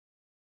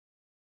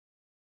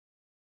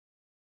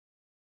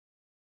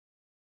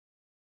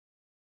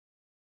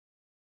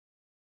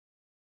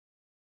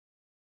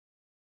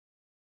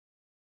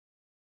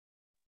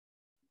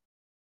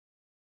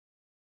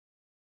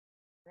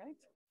Great.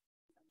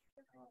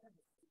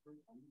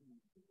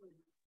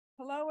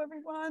 Hello,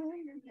 everyone.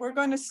 We're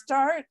going to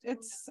start.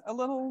 It's a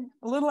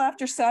little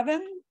after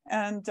 7,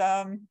 and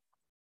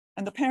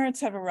the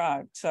parents have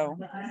arrived, so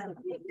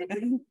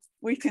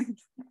we can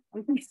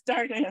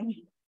start in.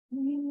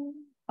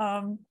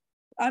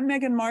 I'm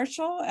Megan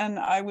Marshall, and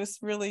I was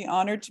really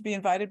honored to be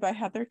invited by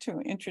Heather to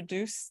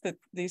introduce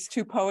these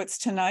two poets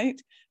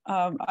tonight.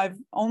 I've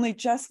only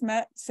just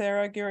met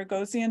Sarah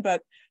Giragosian,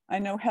 but I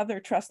know Heather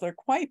Treseler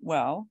quite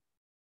well,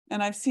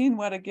 and I've seen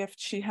what a gift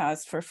she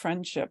has for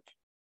friendship,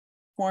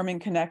 forming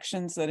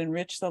connections that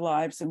enrich the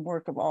lives and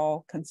work of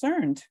all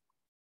concerned.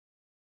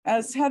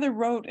 As Heather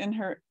wrote in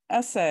her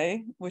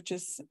essay, which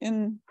is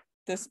in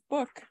this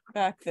book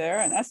back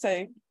there, an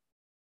essay,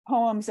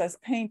 Poems as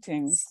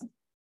Paintings,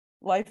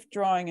 Life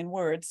Drawing in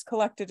Words,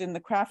 collected in the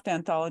craft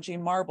anthology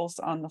Marbles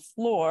on the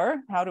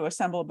Floor, How to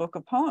Assemble a Book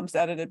of Poems,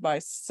 edited by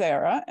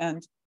Sarah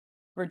and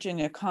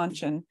Virginia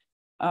Konchan.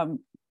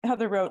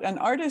 Heather wrote, an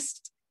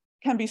artist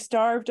can be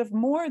starved of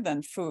more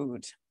than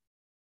food.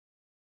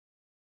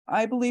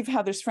 I believe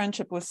Heather's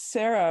friendship with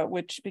Sarah,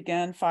 which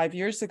began 5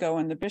 years ago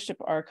in the Bishop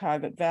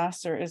Archive at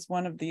Vassar, is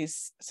one of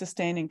these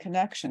sustaining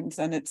connections,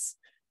 and its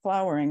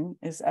flowering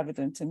is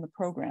evident in the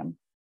program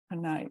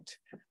tonight.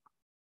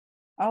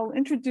 I'll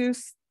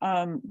introduce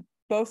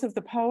both of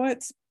the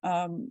poets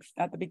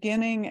at the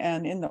beginning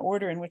and in the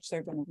order in which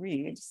they're going to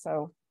read.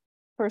 So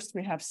first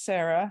we have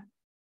Sarah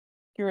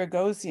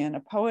Giragosian, a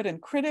poet and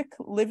critic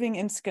living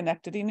in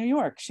Schenectady, New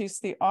York. She's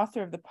the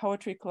author of the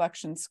poetry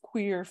collections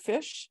Queer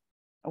Fish,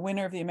 a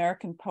winner of the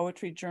American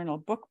Poetry Journal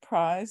Book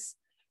Prize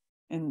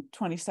in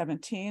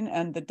 2017,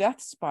 and The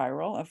Death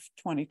Spiral of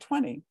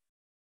 2020.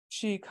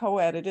 She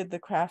co-edited the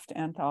craft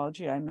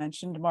anthology I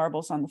mentioned,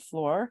 Marbles on the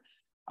Floor,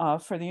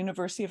 for the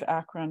University of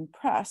Akron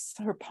Press.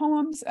 Her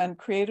poems and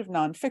creative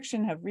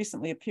nonfiction have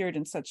recently appeared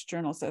in such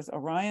journals as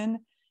Orion,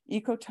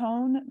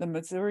 Ecotone, the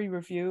Missouri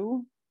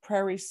Review,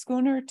 Prairie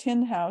Schooner,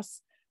 Tin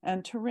House,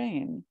 and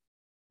Terrain.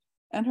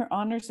 And her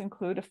honors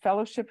include a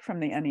fellowship from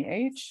the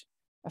NEH,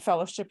 a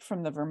fellowship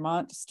from the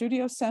Vermont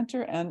Studio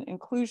Center, and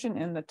inclusion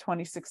in the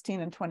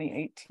 2016 and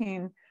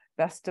 2018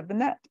 Best of the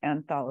Net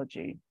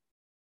anthology.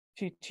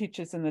 She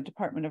teaches in the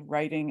Department of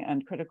Writing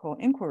and Critical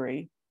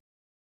Inquiry.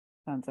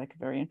 Sounds like a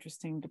very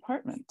interesting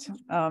department,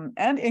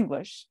 and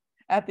English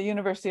at the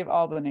University of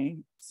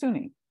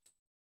Albany-SUNY.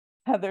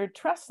 Heather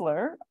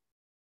Treseler,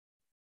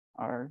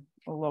 our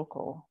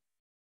local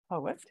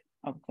poet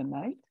of the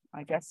night,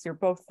 I guess you're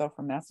both though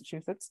from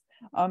Massachusetts,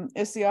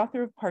 is the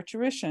author of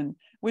Parturition,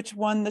 which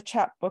won the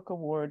Chapbook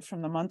Award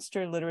from the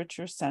Munster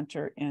Literature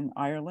Centre in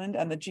Ireland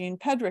and the Jean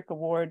Pedrick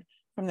Award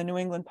from the New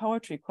England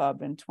Poetry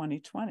Club in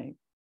 2020.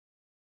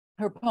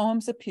 Her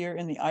poems appear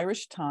in the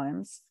Irish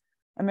Times,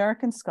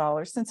 American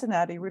Scholar,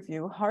 Cincinnati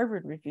Review,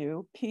 Harvard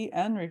Review,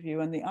 PN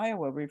Review, and the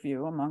Iowa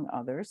Review, among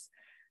others.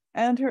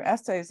 And her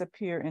essays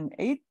appear in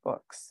 8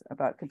 books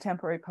about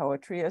contemporary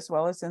poetry, as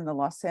well as in the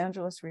Los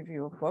Angeles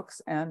Review of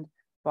Books and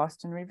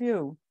Boston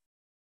Review.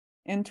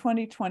 In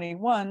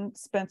 2021,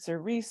 Spencer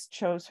Reese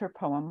chose her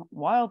poem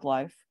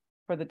Wildlife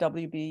for the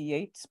W.B.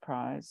 Yeats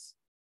Prize.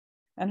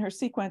 And her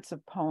sequence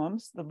of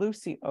poems, the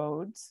Lucy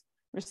Odes,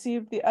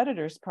 received the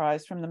Editor's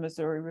Prize from the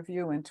Missouri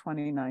Review in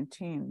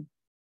 2019.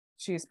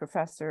 She is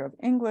professor of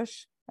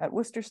English at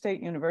Worcester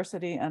State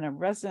University and a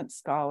resident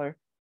scholar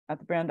at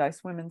the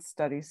Brandeis Women's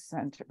Studies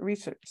Center,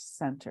 Research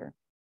Center.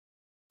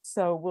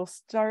 So we'll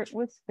start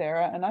with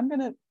Sarah, and I'm going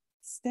to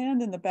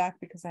stand in the back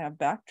because I have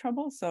back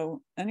trouble.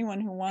 So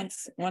anyone who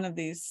wants one of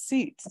these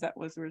seats that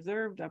was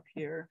reserved up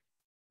here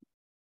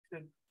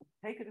should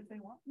take it if they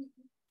want.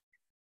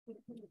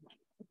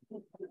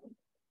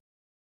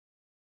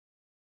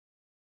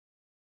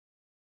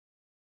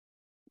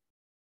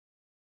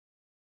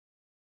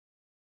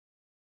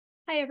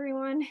 Hi,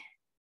 everyone.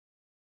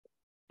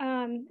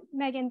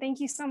 Megan, thank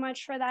you so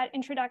much for that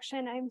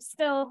introduction. I'm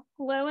still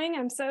glowing.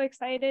 I'm so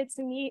excited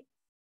to meet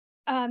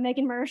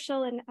Megan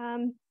Marshall and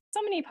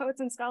so many poets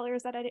and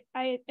scholars that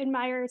I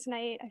admire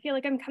tonight. I feel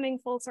like I'm coming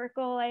full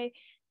circle.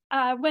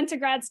 I went to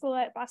grad school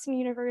at Boston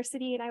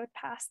University, and I would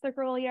pass the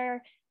Grolier,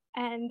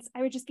 and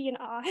I would just be in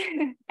awe.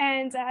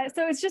 And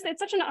so it's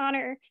such an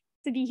honor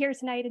to be here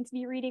tonight and to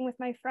be reading with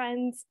my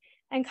friends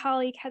and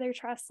colleague Heather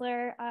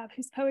Treseler,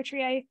 whose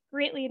poetry I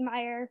greatly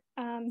admire.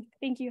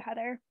 Thank you,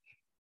 Heather.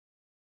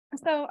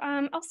 So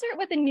I'll start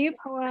with a new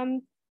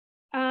poem.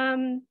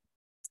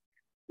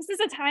 This is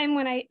a time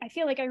when I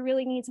feel like I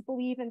really need to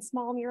believe in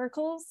small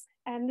miracles.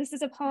 And this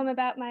is a poem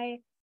about my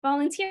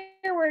volunteer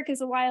work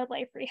as a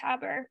wildlife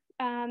rehabber.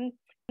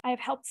 I've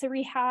helped to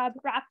rehab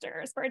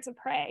raptors, birds of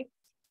prey.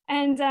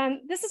 And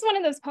this is one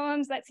of those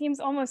poems that seems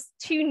almost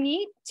too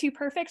neat, too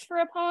perfect for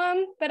a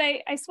poem, but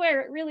I swear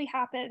it really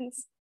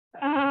happens.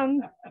 So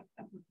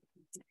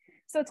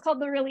it's called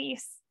The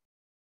Release.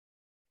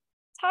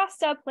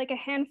 Tossed up like a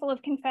handful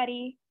of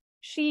confetti,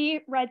 she,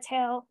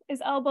 Redtail,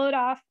 is elbowed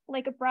off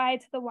like a bride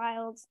to the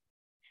wild.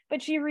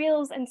 But she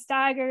reels and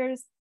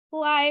staggers,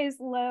 flies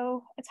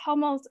low, a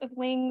tumult of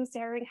wings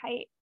daring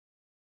height.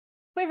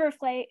 Quiver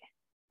flight,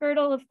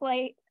 girdle of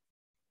light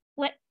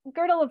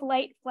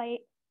flight,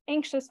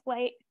 anxious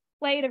flight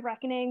of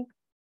reckoning,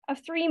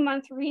 of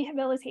 3-month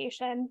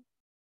rehabilitation,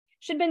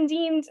 should have been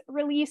deemed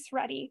release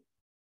ready.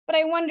 But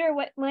I wonder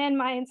what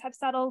landmines have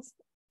settled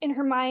in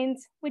her mind,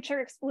 which are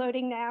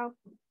exploding now.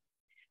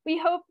 We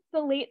hope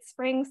the late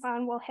spring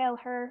sun will hail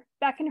her,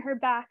 beckon her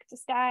back to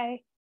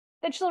sky,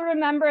 that she'll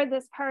remember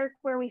this park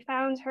where we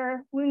found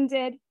her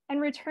wounded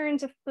and return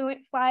to fluent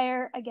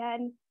flyer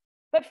again.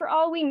 But for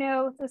all we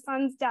know, the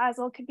sun's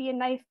dazzle could be a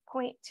knife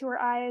point to her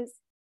eyes,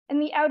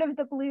 and the out of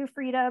the blue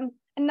freedom,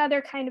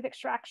 another kind of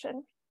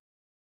extraction.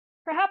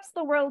 Perhaps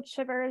the world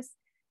shivers,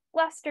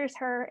 blusters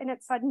her in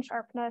its sudden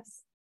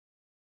sharpness.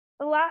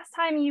 The last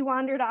time you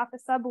wandered off a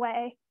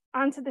subway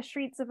onto the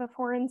streets of a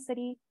foreign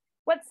city,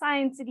 what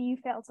signs did you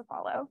fail to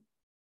follow?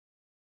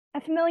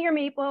 A familiar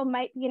maple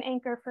might be an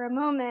anchor for a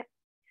moment,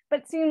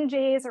 but soon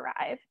jays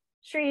arrive,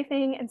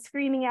 strafing and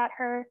screaming at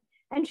her,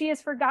 and she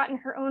has forgotten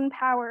her own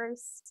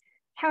powers,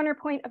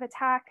 counterpoint of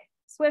attack,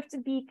 swift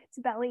beak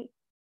to belly.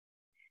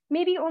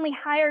 Maybe only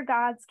higher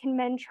gods can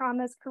mend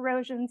trauma's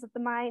corrosions of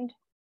the mind.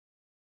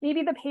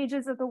 Maybe the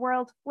pages of the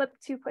world flip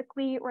too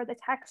quickly or the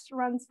text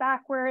runs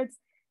backwards,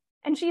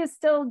 and she is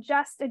still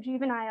just a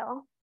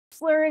juvenile,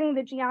 slurring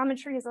the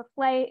geometries of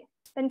flight,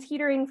 then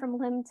teetering from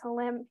limb to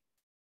limb.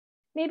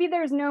 Maybe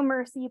there's no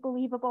mercy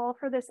believable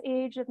for this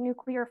age of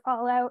nuclear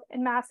fallout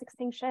and mass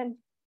extinction,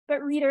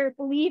 but reader,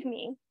 believe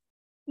me,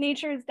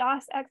 nature's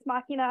das ex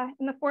machina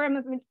in the form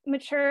of a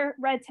mature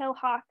red-tailed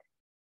hawk,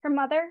 her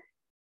mother,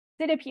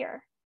 did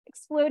appear,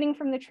 exploding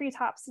from the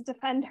treetops to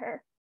defend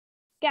her,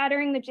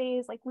 scattering the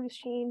jays like loose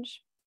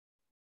change.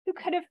 Who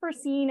could have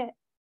foreseen it?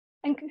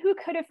 And who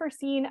could have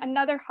foreseen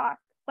another hawk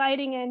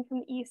gliding in from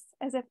the east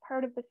as if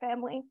part of the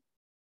family?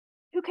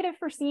 Who could have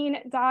foreseen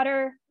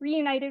daughter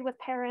reunited with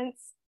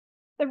parents,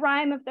 the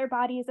rhyme of their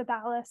bodies a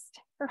ballast,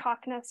 her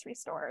hawkness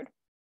restored?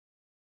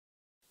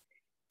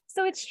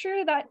 So it's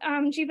true that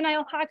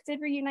juvenile hawk did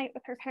reunite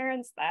with her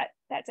parents that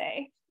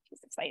day. It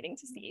was exciting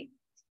to see.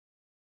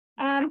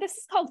 This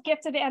is called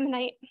Gift of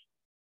Ammonite.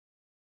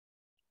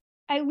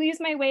 I lose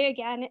my way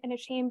again in a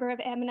chamber of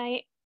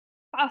ammonite,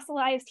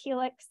 fossilized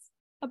helix,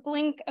 a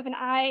blink of an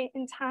eye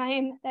in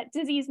time that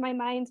dizzies my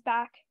mind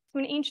back to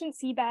an ancient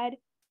seabed,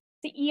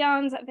 to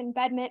eons of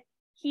embedment,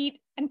 heat,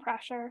 and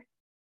pressure,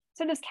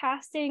 to this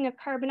casting of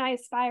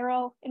carbonized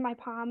spiral in my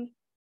palm.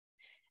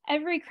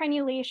 Every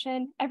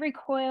crenulation, every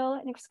coil,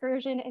 an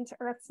excursion into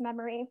Earth's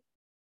memory.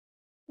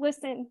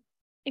 Listen,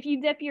 if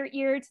you dip your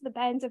ear to the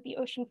bend of the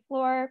ocean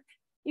floor,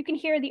 you can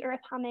hear the earth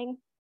humming.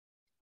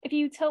 If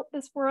you tilt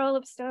this whirl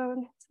of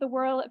stone to the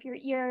whirl of your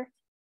ear,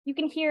 you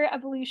can hear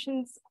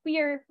evolution's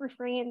queer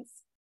refrains,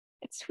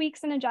 its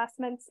tweaks and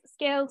adjustments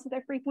scaled to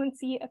the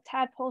frequency of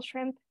tadpole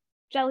shrimp,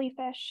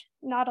 jellyfish,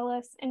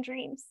 nautilus, and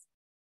dreams.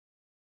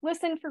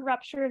 Listen for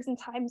ruptures in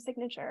time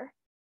signature.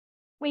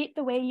 Wait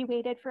the way you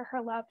waited for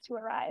her love to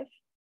arrive.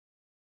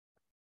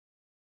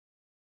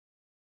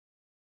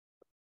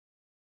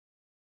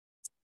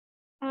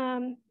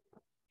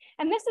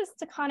 And this is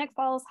Taconic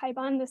Falls High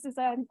Bund. This is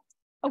a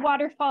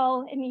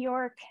waterfall in New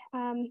York.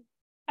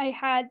 I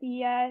had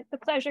the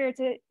pleasure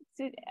to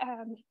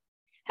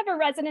have a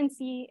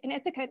residency in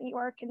Ithaca, New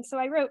York. And so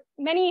I wrote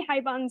many high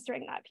bunds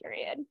during that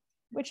period,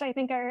 which I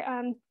think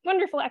are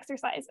wonderful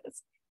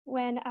exercises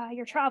when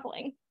you're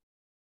traveling.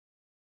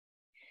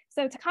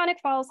 So Taconic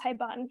Falls High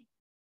Bund.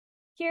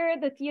 Here,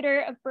 the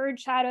theater of bird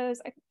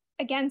shadows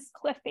against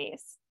cliff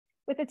face,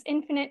 with its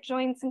infinite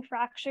joints and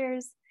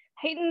fractures,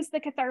 heightens the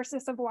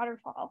catharsis of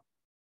waterfall.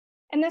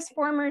 In this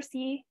former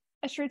sea,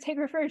 a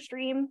stratigrapher's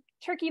dream,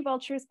 turkey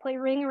vultures play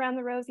ring around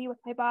the rosy with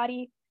my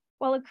body,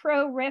 while a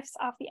crow riffs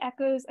off the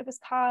echoes of his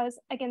caws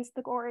against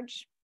the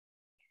gorge.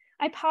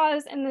 I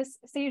pause in this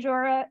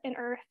caesura in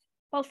earth,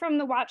 while from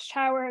the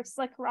watchtower of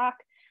slick rock,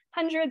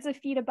 hundreds of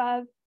feet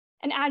above,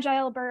 an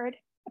agile bird,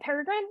 a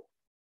peregrine?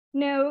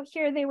 No,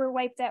 here they were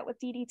wiped out with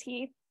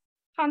DDT,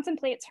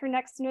 contemplates her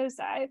next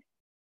nosedive.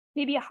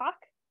 Maybe a hawk?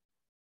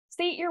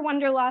 State your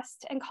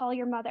wanderlust and call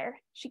your mother.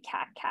 She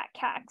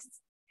cacks.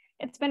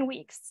 It's been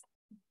weeks.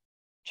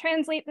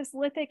 Translate this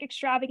lithic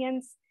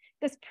extravagance,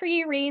 this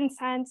pre-rain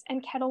scent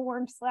and kettle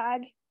warm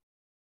slag.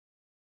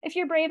 If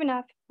you're brave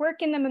enough,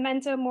 work in the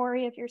memento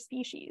mori of your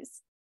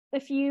species,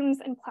 the fumes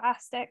and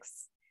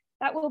plastics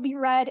that will be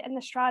read in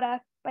the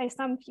strata by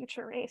some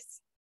future race.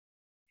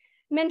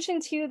 Mention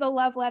too the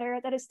love letter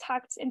that is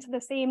tucked into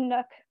the same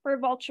nook where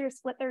vultures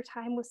split their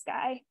time with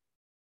sky.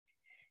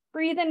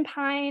 Breathe in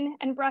pine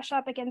and brush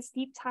up against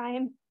deep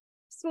time,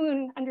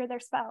 swoon under their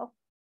spell.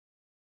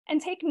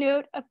 And take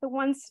note of the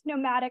once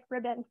nomadic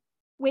ribbon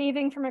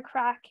waving from a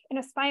crack in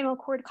a spinal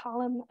cord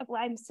column of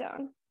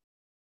limestone.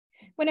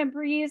 When a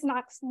breeze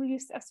knocks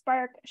loose a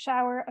spark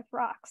shower of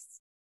rocks,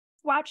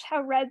 watch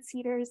how red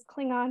cedars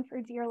cling on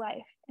for dear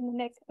life in the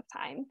nick of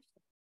time.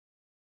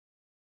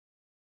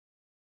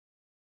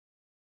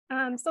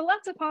 So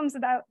lots of poems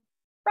about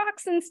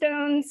rocks and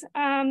stones.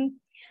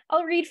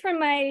 I'll read from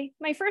my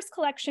first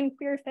collection,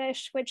 Queer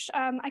Fish, which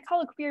I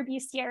call a queer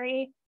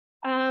bestiary.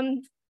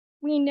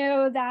 We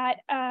know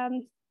that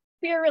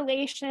queer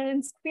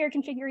relations, queer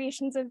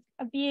configurations of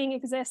being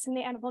exist in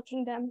the animal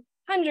kingdom,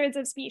 hundreds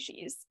of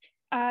species.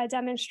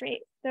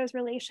 demonstrate those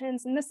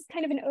relations. And this is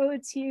kind of an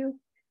ode to,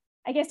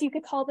 I guess you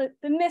could call the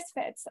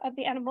misfits of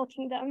the animal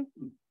kingdom.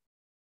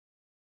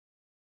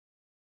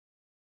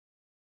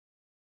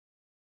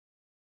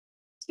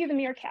 To the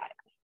meerkat.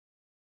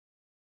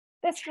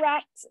 This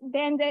rat,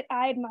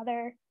 bandit-eyed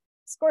mother,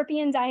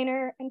 scorpion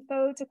diner and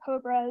foe to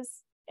cobras,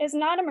 is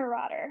not a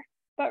marauder,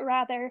 but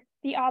rather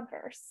the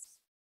obverse,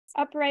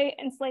 upright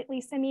and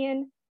slightly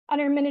simian on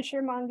her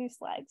miniature mongoose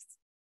legs.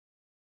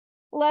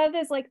 Love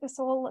is like the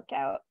sole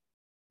lookout,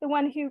 the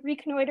one who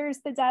reconnoiters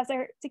the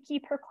desert to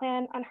keep her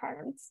clan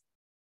unharmed.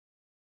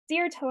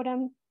 Dear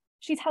totem,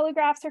 she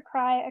telegraphs her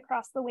cry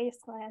across the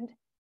wasteland,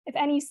 if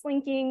any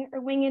slinking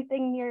or winged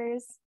thing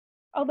nears,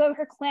 although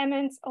her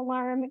clamant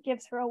alarm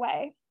gives her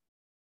away.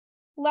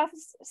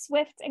 Love's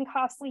swift and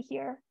costly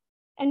here,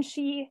 and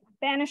she,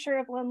 banisher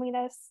of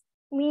loneliness,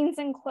 leans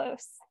in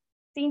close,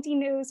 dainty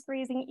nose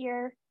grazing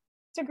ear,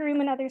 to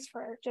groom another's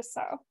fur, just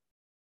so.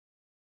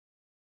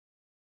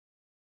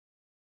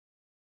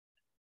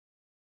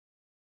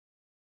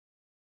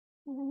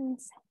 And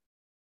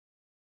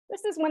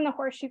this is when the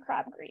horseshoe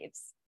crab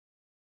grieves.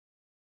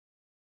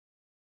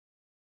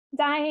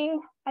 Dying,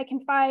 I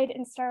confide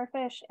in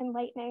starfish and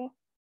lightning.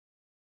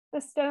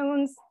 The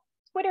stones,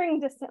 twittering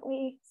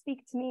distantly,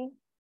 speak to me.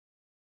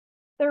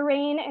 The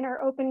rain in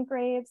our open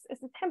graves is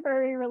a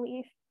temporary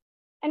relief,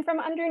 and from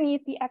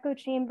underneath the echo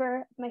chamber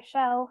of my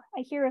shell,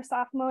 I hear a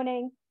soft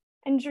moaning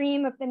and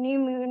dream of the new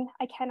moon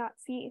I cannot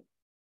see.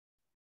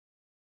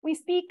 We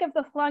speak of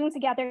the flung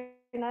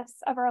togetherness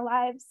of our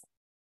lives,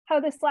 how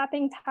the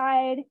slapping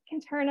tide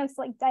can turn us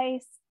like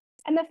dice,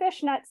 and the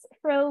fishnets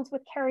frilled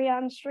with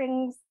carry-on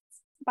strings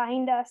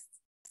bind us,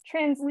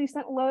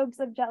 translucent lobes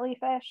of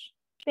jellyfish,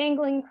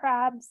 dangling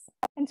crabs,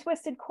 and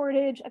twisted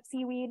cordage of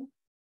seaweed.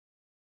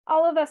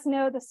 All of us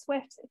know the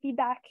swift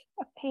feedback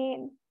of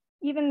pain,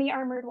 even the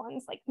armored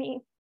ones like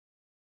me.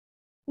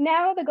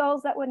 Now the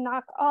gulls that would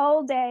knock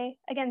all day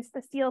against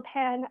the steel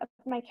pan of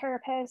my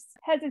carapace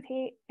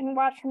hesitate and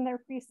watch from their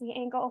priestly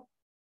angle.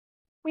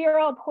 We are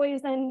all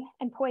poisoned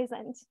and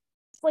poisoned,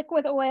 slick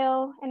with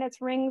oil and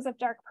its rings of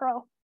dark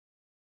pearl.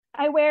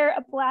 I wear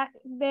a black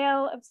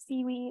veil of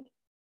seaweed.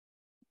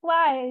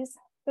 Flies,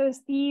 those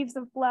thieves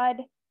of blood,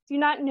 do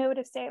not know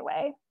to stay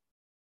away.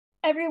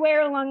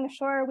 Everywhere along the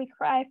shore, we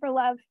cry for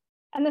love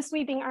and the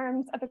sweeping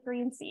arms of a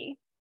green sea.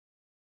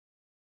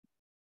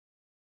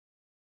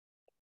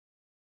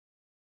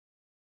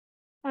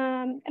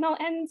 And I'll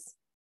end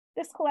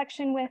this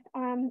collection with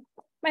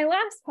my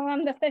last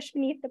poem, The Fish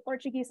Beneath the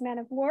Portuguese Man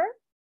of War.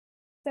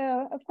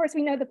 So, of course,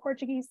 we know the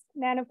Portuguese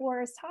man of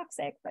war is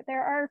toxic, but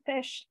there are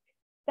fish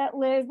that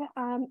live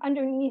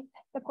underneath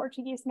the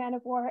Portuguese man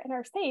of war and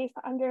are safe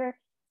under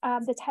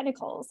the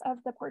tentacles of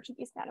the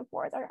Portuguese man of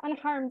war. They're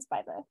unharmed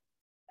by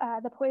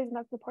the poison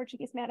of the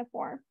Portuguese man of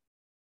war.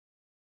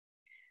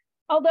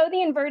 Although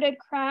the inverted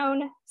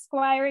crown,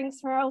 squiring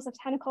snarls of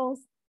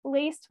tentacles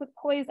laced with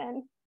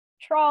poison,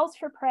 trawls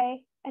for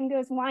prey and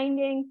goes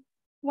winding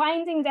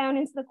down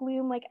into the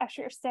gloom like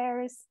Escher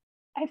stairs,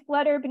 I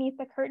flutter beneath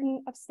the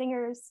curtain of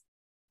stingers,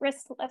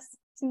 riskless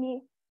to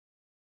me.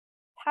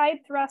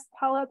 Tide thrust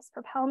polyps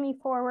propel me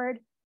forward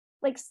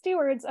like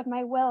stewards of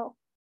my will,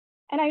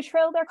 and I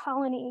trail their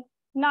colony,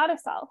 not a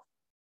self,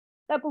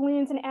 that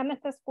balloons an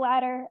amethyst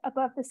bladder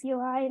above the sea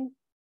line,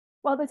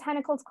 while the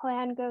tentacles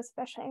clan goes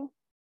fishing,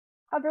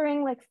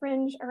 hovering like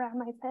fringe around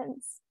my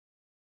fins.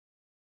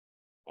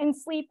 In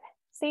sleep,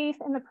 safe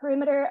in the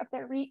perimeter of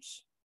their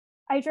reach,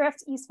 I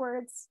drift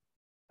eastwards,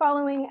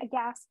 following a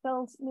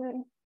gas-filled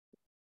moon.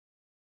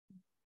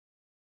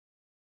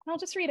 I'll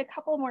just read a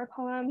couple more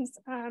poems.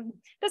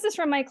 This is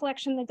from my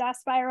collection, The Death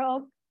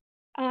Spiral,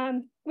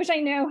 which I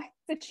know is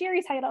a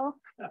cheery title.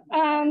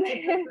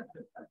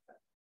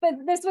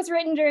 But this was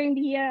written during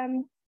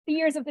the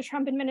years of the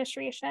Trump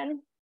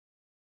administration.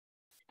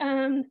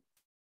 Okay,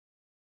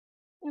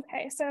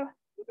 so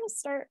I'm gonna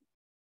start.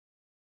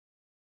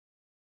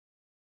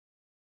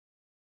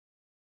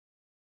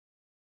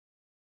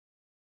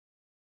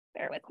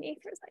 Bear with me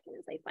for a second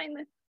as I find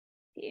the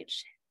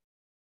page.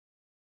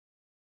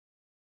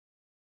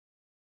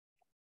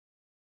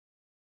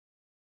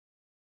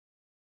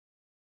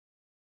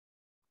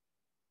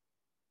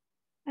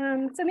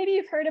 So maybe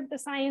you've heard of the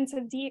science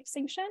of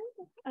de-extinction,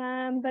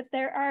 but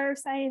there are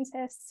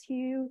scientists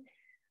who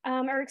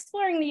are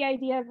exploring the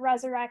idea of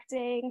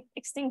resurrecting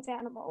extinct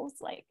animals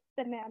like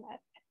the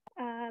mammoth.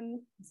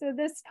 So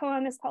this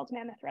poem is called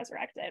Mammoth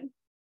Resurrected.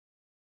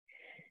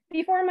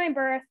 Before my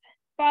birth,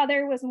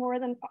 father was more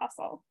than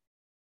fossil.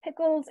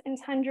 Pickled in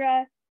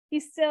tundra, he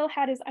still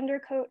had his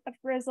undercoat of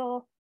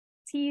grizzle,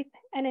 teeth,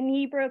 and a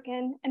knee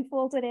broken and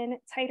folded in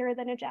tighter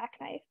than a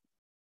jackknife.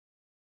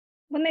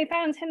 When they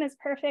found him as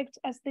perfect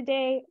as the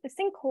day the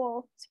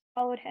sinkhole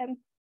swallowed him,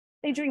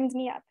 they dreamed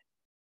me up.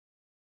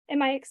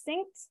 Am I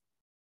extinct?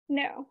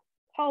 No,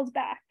 called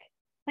back,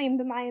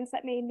 claimed the minds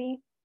that made me,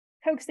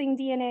 coaxing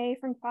DNA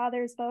from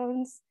father's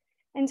bones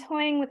and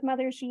toying with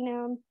mother's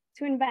genome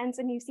to invent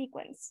a new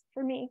sequence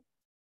for me.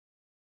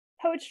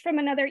 Poached from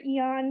another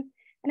eon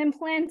and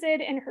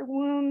implanted in her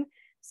womb,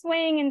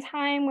 swaying in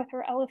time with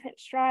her elephant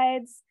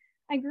strides,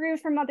 I grew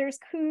from mother's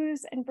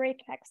coups and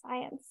breakneck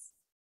science.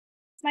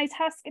 My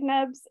tusk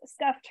nubs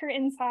scuffed her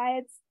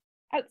insides,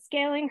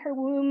 outscaling her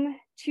womb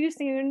too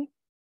soon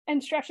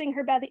and stretching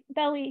her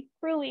belly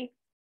cruelly.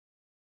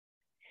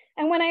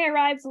 And when I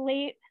arrived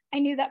late, I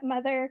knew that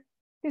mother,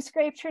 who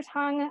scraped her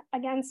tongue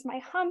against my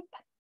hump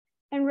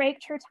and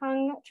raked her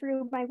tongue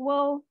through my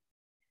wool,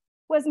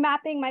 was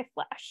mapping my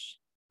flesh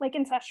like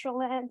ancestral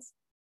lands.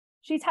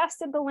 She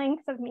tested the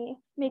length of me,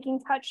 making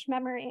touch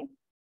memory.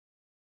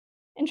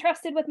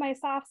 Entrusted with my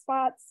soft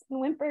spots and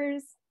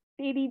whimpers,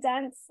 baby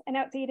dents and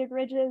outdated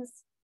ridges,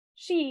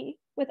 she,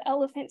 with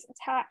elephant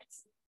tact,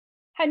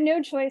 had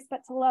no choice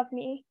but to love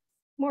me,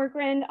 more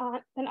grand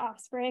aunt than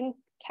offspring,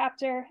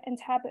 captor, and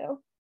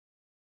taboo.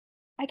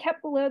 I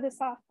kept below the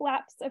soft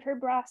flaps of her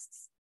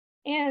breasts,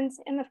 and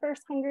in the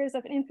first hungers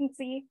of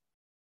infancy,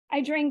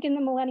 I drank in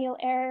the millennial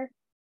air,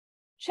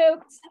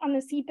 choked on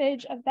the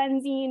seepage of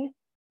benzene,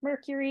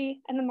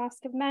 mercury, and the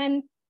musk of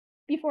men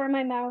before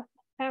my mouth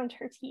found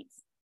her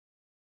teats.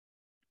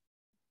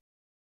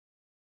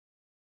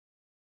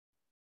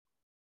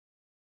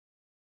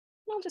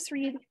 I'll just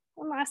read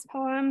one last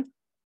poem.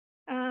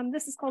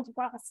 This is called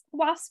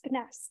Wasp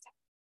Nest.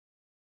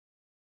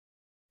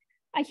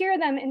 I hear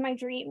them in my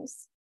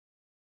dreams.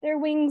 Their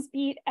wings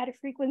beat at a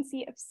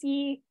frequency of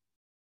sea,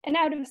 and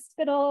out of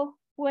spittle,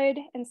 wood,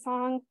 and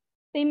song,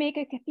 they make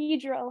a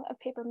cathedral of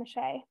paper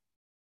mache.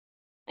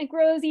 It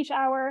grows each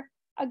hour,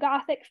 a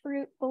Gothic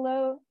fruit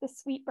below the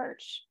sweet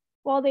birch,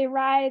 while they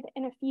writhe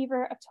in a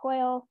fever of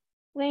toil,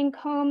 laying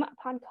comb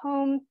upon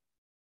comb,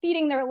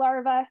 feeding their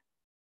larvae,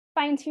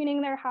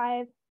 fine-tuning their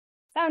hive,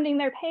 sounding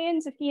their paean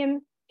to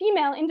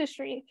female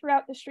industry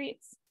throughout the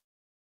streets.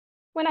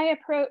 When I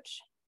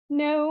approach,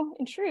 no,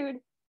 intrude,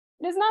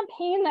 it is not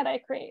pain that I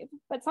crave,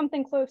 but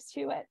something close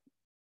to it.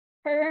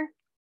 Her,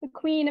 the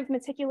queen of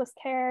meticulous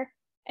care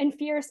and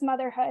fierce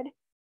motherhood,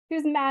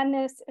 whose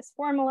madness is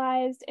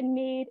formalized and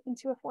made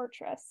into a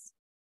fortress.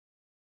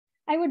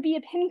 I would be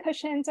a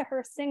pincushion to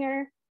her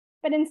singer,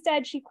 but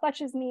instead she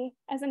clutches me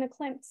as an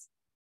eclipse.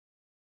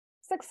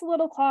 6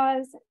 little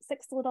claws,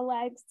 6 little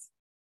legs.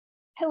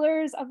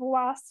 Pillars of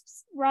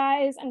wasps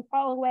rise and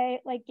fall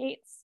away like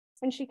gates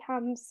when she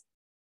comes.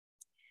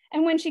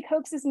 And when she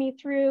coaxes me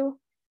through,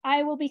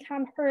 I will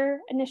become her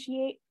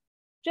initiate,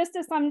 just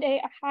as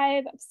someday a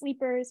hive of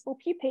sleepers will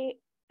pupate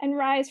and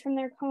rise from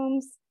their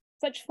combs,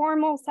 such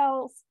formal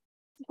cells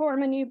to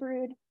form a new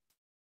brood.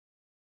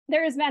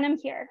 There is venom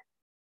here.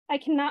 I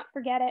cannot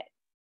forget it,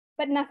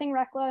 but nothing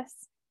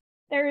reckless.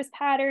 There is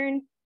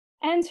pattern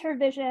and her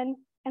vision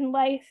and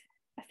life,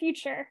 a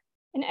future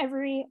in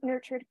every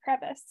nurtured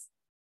crevice.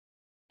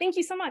 Thank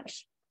you so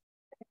much.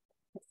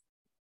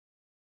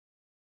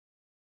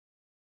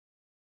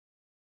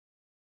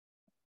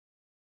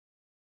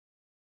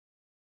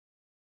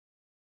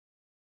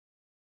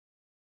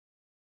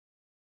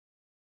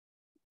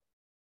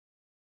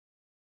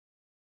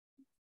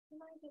 Do you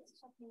mind just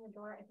checking the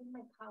door? I think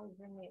my colleague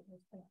roommate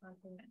has been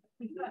haunting it.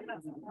 Thank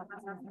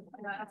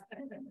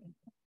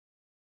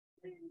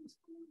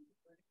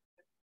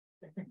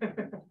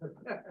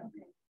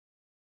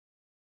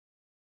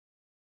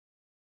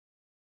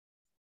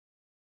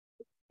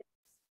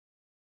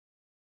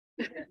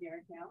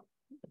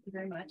you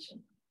very much.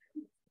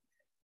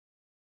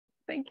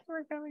 Thank you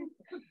for coming.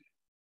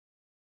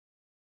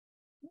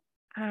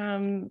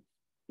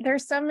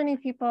 There's so many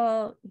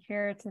people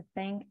here to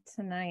thank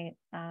tonight.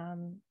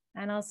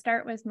 And I'll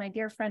start with my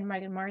dear friend,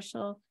 Megan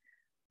Marshall,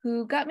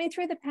 who got me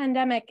through the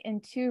pandemic in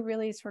 2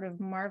 really sort of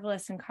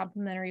marvelous and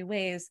complementary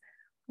ways.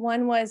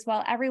 One was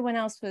while everyone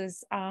else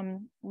was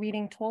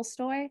reading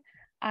Tolstoy,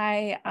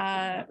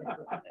 I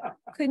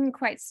couldn't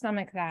quite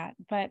stomach that,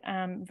 but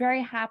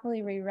very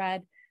happily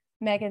reread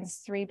Megan's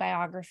 3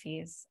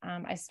 biographies.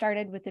 I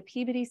started with the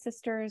Peabody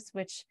sisters,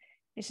 which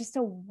is just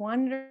a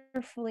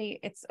wonderfully,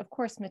 it's of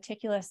course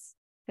meticulous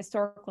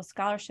historical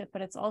scholarship,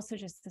 but it's also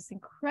just this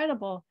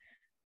incredible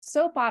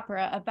soap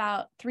opera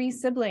about 3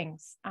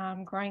 siblings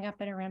growing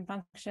up in a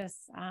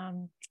rambunctious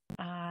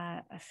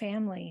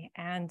family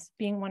and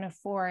being one of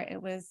 4. It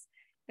was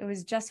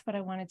just what I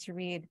wanted to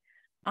read.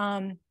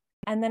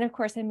 And then of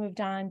course I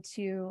moved on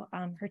to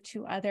her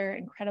 2 other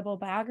incredible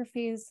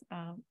biographies,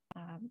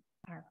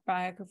 our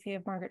biography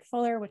of Margaret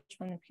Fuller, which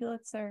won the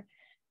Pulitzer,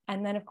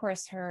 and then of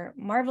course her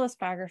marvelous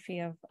biography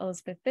of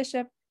Elizabeth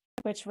Bishop,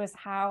 which was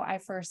how I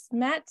first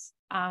met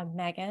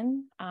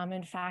Megan.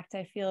 In fact,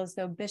 I feel as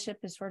though Bishop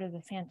is sort of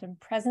the phantom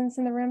presence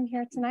in the room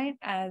here tonight,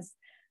 as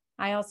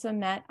I also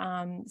met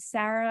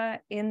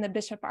Sarah in the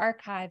Bishop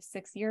archive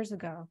 6 years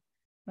ago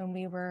when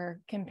we were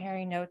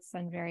comparing notes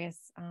on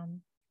various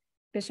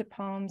Bishop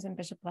poems and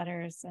Bishop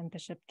letters and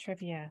Bishop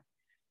trivia.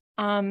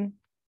 And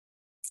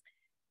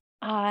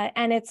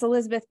it's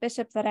Elizabeth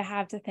Bishop that I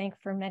have to thank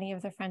for many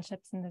of the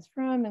friendships in this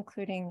room,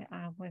 including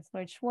with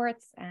Lloyd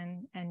Schwartz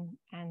and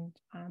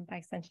by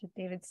extension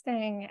David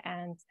Stang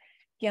and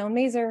Gail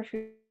Mazur,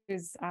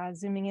 who's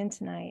zooming in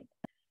tonight.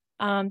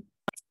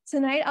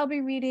 Tonight I'll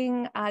be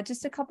reading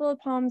just a couple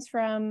of poems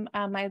from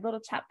my little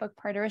chapbook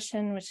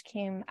Parturition, which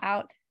came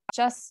out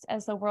just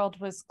as the world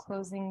was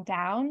closing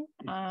down.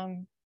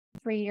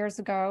 3 years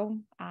ago,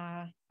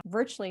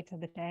 virtually to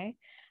the day.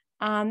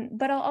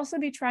 But I'll also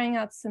be trying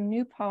out some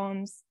new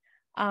poems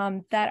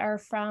that are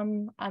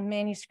from a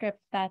manuscript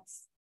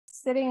that's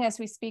sitting as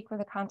we speak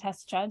with a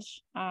contest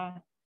judge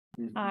to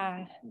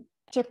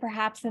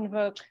perhaps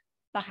invoke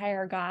the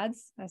higher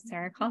gods, as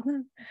Sarah called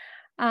them.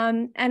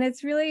 And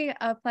it's really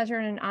a pleasure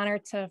and an honor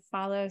to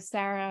follow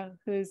Sarah,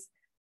 whose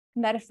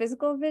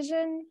metaphysical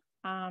vision,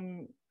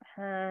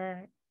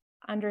 her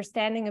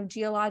understanding of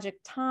geologic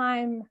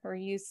time, her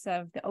use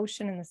of the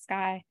ocean and the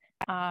sky,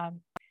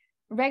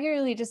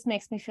 regularly just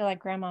makes me feel like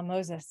Grandma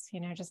Moses, you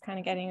know, just kind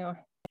of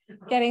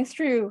getting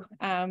through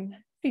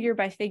figure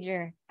by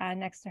figure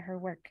next to her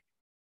work.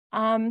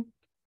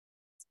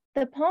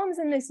 The poems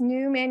in this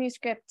new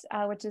manuscript,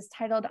 which is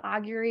titled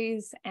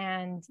Auguries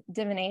and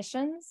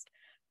Divinations,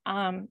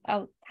 a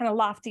kind of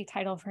lofty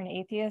title for an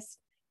atheist,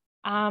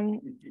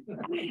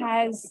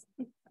 has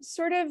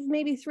sort of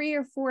maybe 3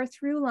 or 4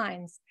 through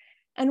lines.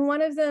 And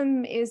one of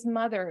them is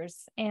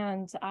mothers.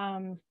 And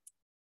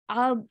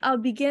I'll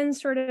begin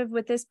sort of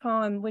with this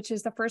poem, which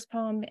is the first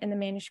poem in the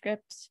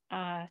manuscript.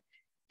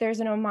 There's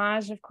an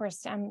homage, of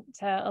course,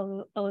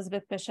 to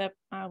Elizabeth Bishop,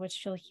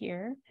 which you'll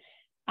hear,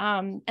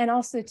 and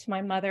also to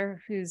my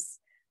mother, who's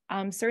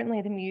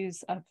certainly the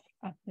muse of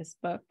this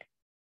book.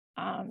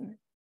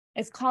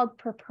 It's called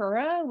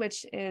Purpura,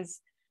 which is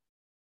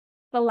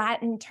the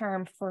Latin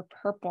term for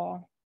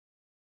purple.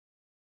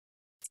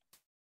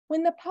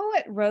 When the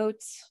poet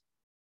wrote,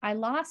 "I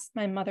lost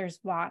my mother's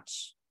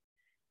watch,"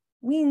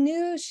 we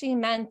knew she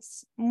meant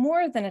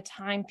more than a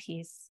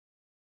timepiece.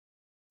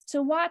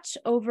 To watch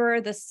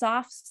over the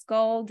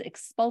soft-skulled,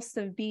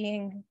 expulsive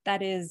being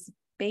that is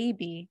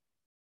baby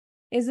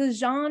is a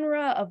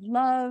genre of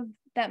love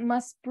that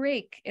must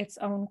break its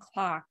own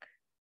clock.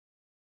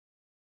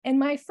 In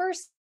my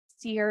first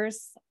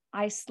years,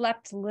 I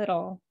slept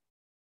little.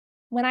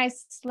 When I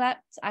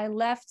slept, I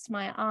left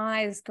my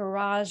eyes'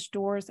 garage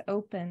doors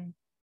open.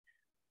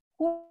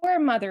 Poor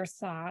mother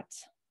thought,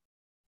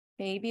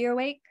 baby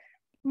awake,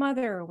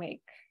 mother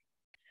awake.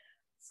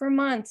 For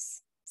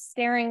months,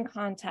 staring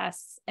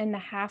contests in the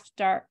half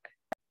dark,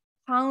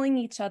 calling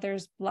each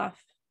other's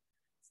bluff,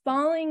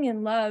 falling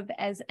in love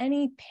as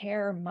any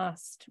pair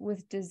must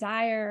with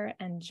desire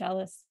and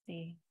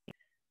jealousy,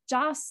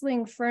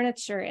 jostling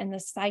furniture in the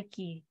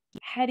psyche,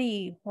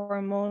 heady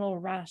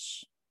hormonal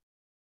rush.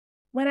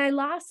 When I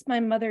lost my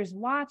mother's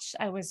watch,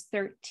 I was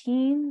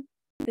 13,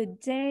 the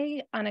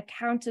day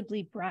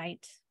unaccountably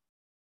bright.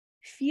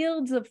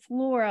 Fields of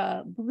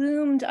flora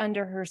bloomed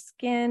under her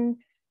skin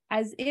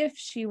as if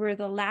she were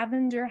the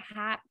lavender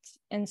hat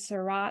in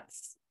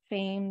Seurat's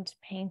famed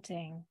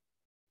painting.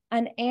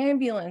 An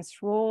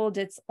ambulance rolled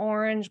its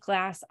orange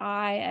glass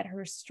eye at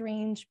her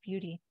strange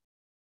beauty.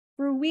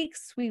 For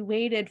weeks, we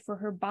waited for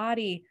her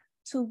body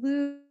to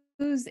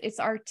lose its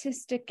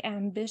artistic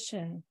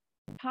ambition,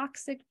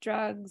 toxic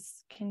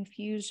drugs,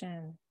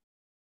 confusion.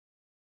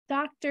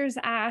 Doctors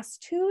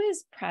asked, "Who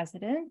is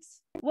president?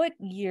 What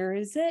year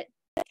is it?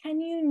 Can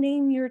you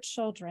name your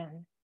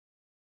children?"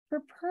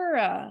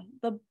 Purpura,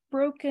 the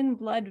broken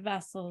blood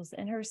vessels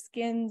in her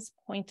skin's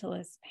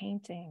pointless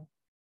painting.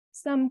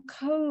 Some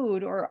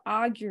code or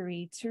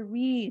augury to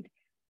read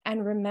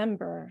and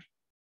remember.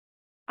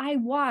 I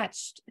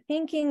watched,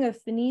 thinking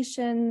of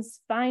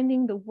Phoenicians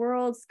finding the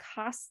world's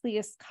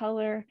costliest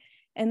color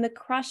in the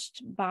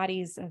crushed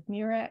bodies of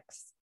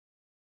murex,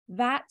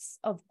 vats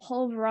of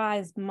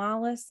pulverized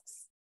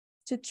mollusks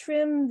to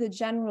trim the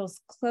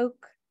general's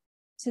cloak,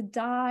 to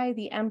dye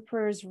the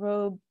emperor's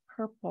robe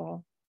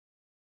purple.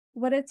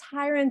 What a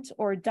tyrant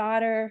or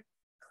daughter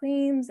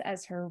claims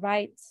as her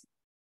right,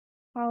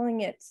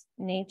 calling it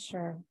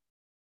nature.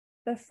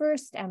 The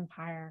first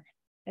empire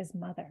is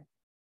mother.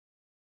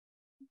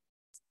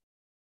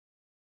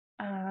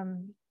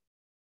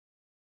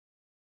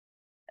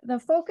 The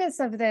focus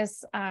of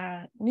this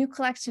new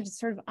collection is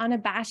sort of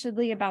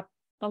unabashedly about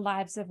the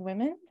lives of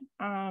women.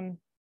 I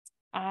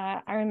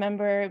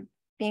remember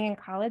being in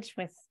college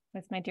with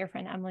my dear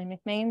friend Emily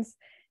McMains,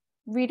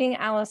 reading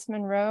Alice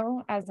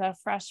Munro as a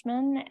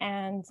freshman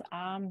and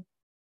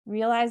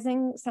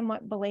realizing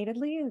somewhat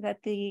belatedly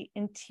that the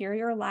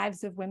interior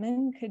lives of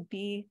women could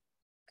be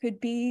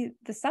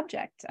the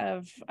subject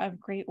of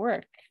great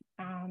work,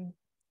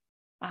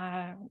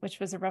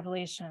 which was a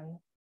revelation.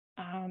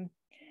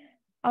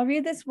 I'll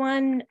read this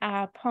one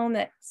poem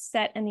that's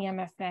set in the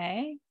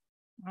MFA.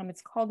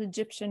 It's called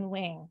Egyptian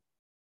Wing.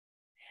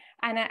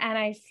 And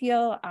I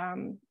feel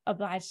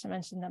obliged to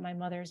mention that my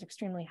mother is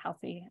extremely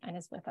healthy and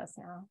is with us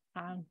now.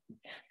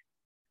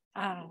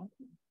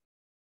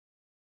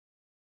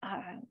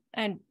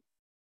 And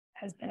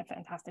has been a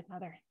fantastic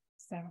mother.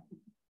 So,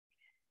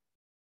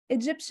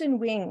 Egyptian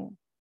Wing.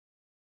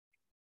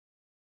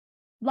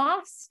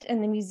 Lost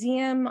in the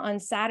museum on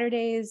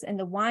Saturdays in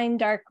the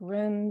wine-dark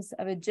rooms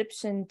of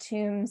Egyptian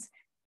tombs,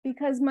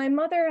 because my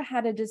mother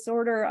had a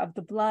disorder of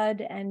the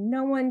blood and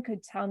no one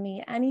could tell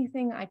me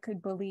anything I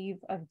could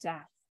believe of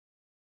death.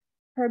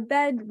 Her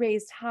bed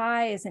raised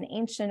high as an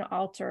ancient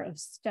altar of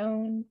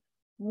stone,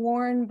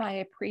 worn by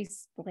a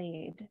priest's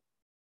blade.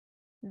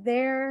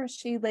 There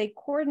she lay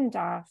cordoned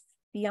off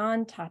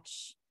beyond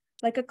touch,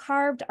 like a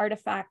carved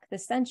artifact the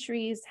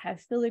centuries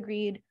have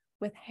filigreed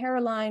with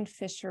hairline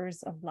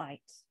fissures of light.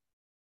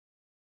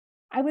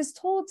 I was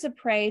told to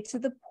pray to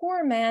the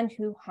poor man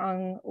who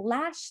hung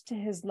lashed to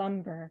his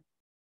lumber,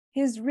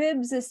 his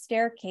ribs a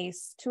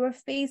staircase to a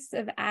face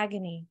of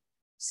agony,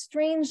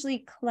 strangely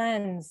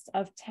cleansed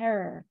of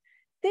terror.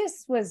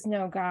 This was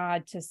no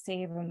God to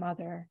save a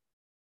mother.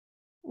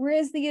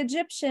 Whereas the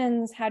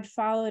Egyptians had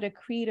followed a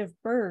creed of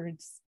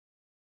birds,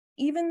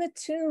 even the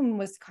tomb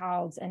was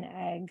called an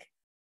egg.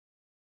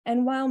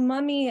 And while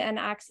mummy an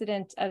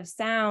accident of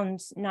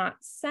sound, not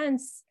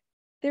sense,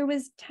 there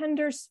was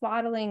tender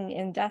swaddling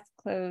in death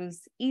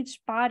clothes, each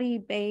body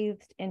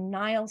bathed in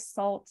Nile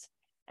salt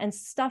and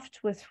stuffed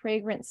with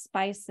fragrant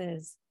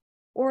spices,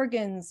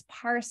 organs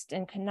parsed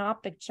in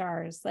canopic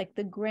jars like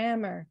the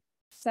grammar,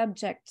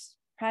 subject,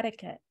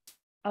 predicate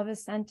of a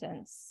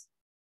sentence.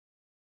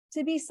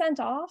 To be sent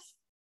off,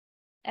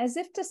 as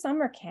if to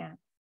summer camp,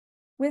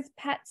 with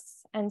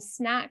pets and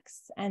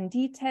snacks and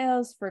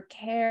details for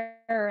care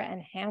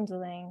and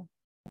handling.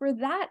 For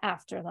that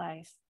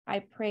afterlife, I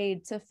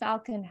prayed to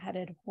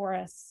falcon-headed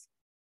Horus,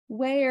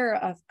 wearer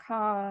of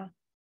Ka,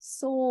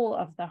 soul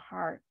of the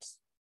heart.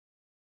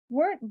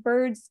 Weren't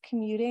birds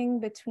commuting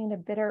between a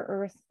bitter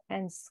earth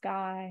and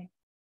sky,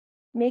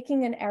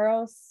 making an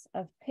eros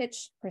of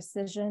pitch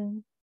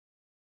precision,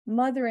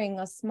 mothering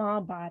a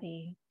small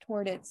body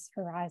toward its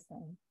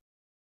horizon?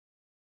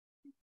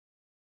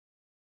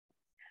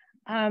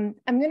 I'm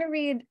going to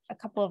read a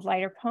couple of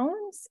lighter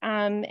poems,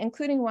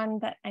 including one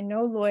that I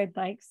know Lloyd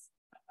likes.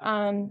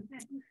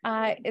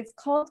 It's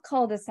called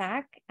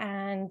Cul-de-sac,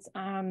 and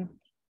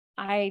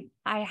I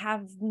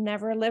have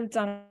never lived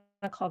on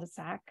a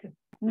cul-de-sac,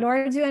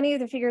 nor do any of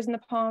the figures in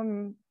the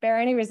poem bear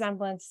any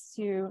resemblance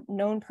to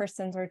known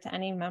persons or to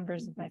any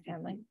members of my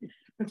family.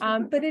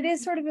 But it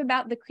is sort of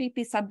about the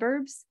creepy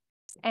suburbs.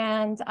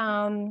 And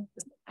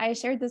I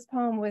shared this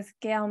poem with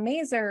Gail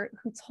Mazur,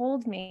 who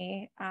told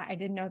me, I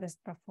didn't know this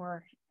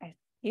before I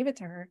gave it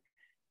to her.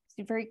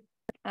 She very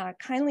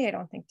kindly, I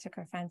don't think, took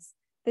offense,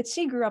 that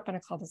she grew up in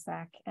a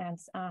cul-de-sac, and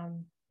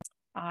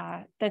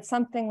that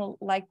something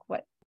like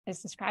what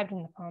is described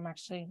in the poem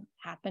actually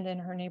happened in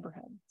her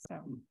neighborhood. So,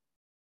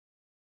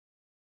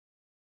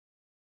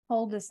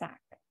 cul-de-sac.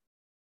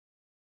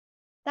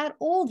 That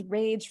old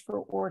rage for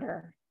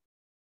order.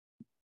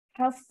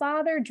 How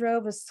father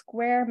drove a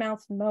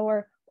square-mouthed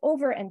mower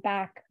over and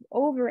back,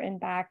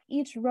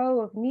 each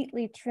row of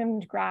neatly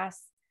trimmed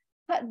grass,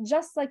 cut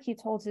just like he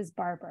told his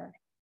barber,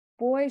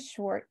 boy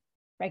short,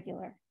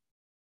 regular.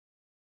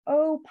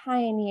 Oh,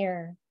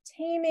 pioneer,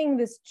 taming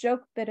this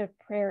joke bit of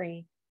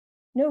prairie,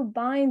 no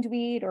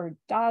bindweed or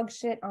dog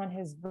shit on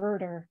his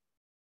verder.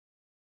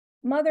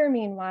 Mother,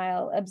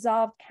 meanwhile,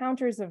 absolved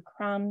counters of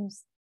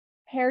crumbs,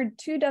 paired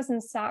 24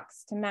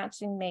 socks to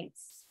matching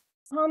mates,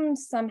 hummed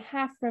some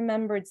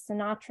half-remembered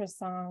Sinatra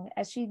song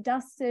as she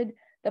dusted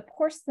the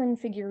porcelain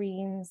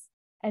figurines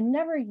and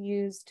never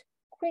used,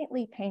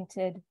 quaintly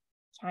painted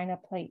china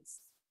plates.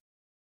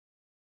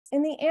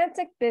 In the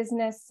antic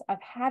business of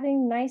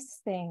having nice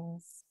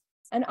things,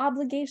 an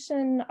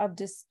obligation of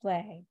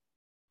display,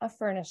 a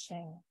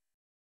furnishing.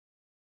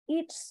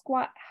 Each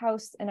squat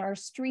house in our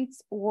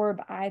streets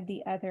orb-eyed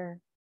the other,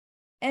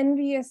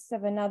 envious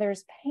of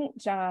another's paint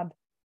job,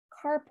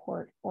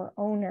 carport, or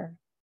owner.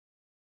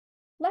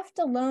 Left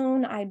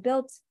alone, I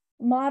built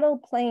model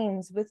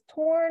planes with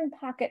torn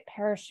pocket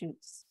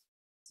parachutes,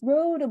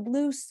 rode a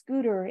blue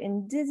scooter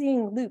in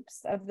dizzying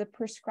loops of the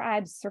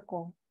prescribed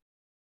circle.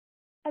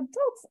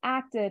 Adults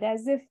acted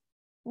as if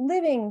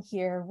living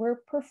here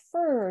were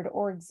preferred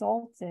or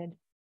exalted,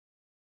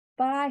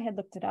 but I had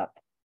looked it up.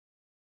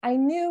 I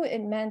knew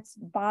it meant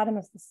bottom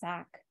of the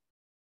sack,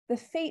 the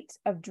fate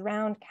of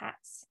drowned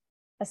cats,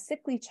 a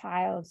sickly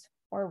child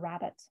or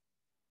rabbit,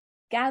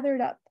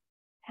 gathered up,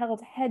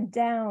 held head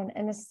down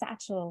in a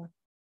satchel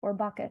or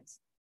bucket.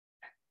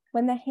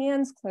 When the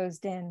hands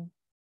closed in,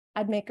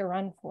 I'd make a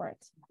run for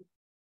it.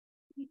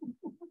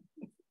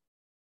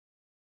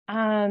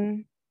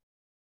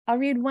 I'll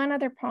read one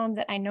other poem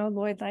that I know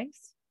Lloyd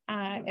likes.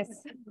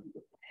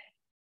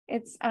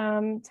 It's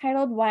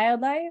titled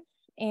Wildlife,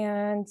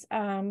 and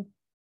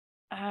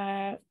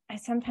I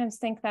sometimes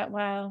think that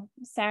while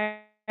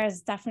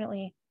Sarah's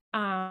definitely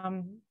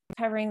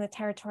covering the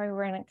territory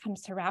when it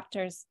comes to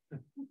raptors,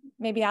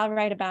 maybe I'll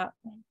write about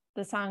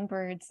the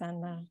songbirds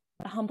and the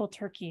humble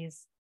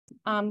turkeys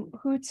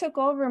who took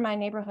over my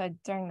neighborhood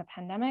during the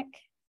pandemic.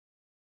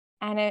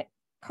 And it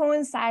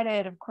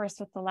coincided, of course,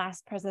 with the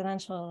last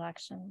presidential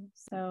election.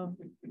 So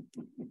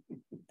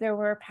there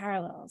were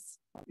parallels.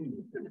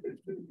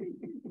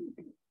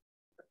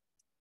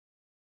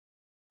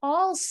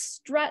 All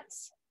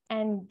struts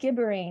and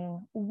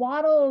gibbering,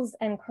 waddles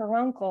and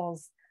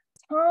caruncles,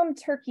 tom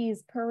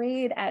turkeys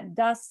parade at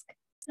dusk,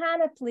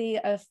 panoply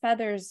of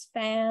feathers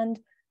fanned,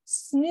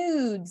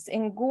 snoods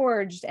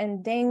engorged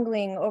and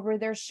dangling over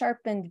their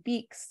sharpened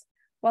beaks,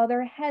 while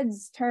their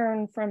heads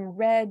turn from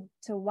red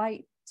to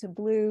white to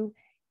blue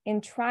in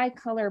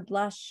tricolor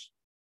blush,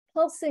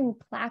 pulsing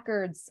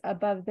placards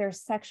above their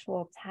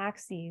sexual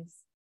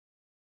taxis,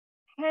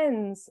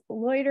 hens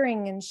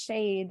loitering in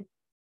shade,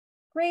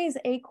 graze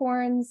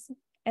acorns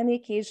and the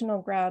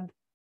occasional grub,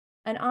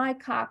 an eye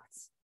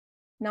cocked,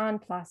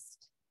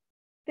 nonplussed.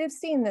 They've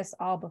seen this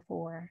all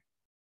before.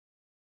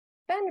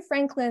 Ben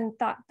Franklin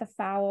thought the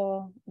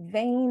fowl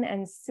vain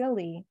and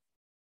silly,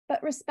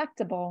 but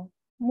respectable,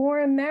 more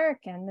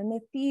American than the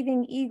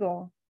thieving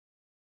eagle.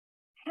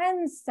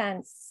 Hens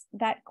sense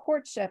that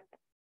courtship,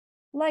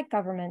 like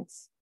government,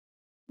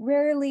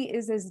 rarely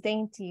is as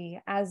dainty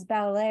as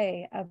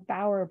ballet of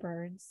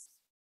bowerbirds.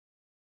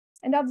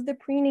 And of the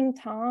preening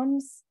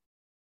toms,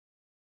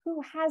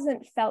 who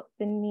hasn't felt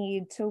the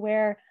need to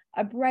wear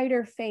a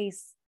brighter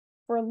face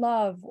for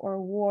love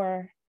or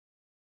war?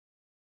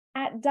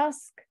 At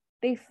dusk,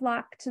 they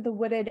flock to the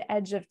wooded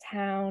edge of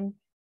town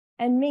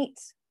and mate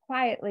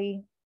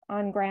quietly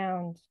on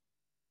ground.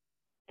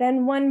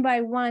 Then one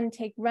by one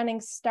take running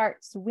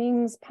starts,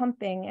 wings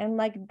pumping, and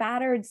like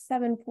battered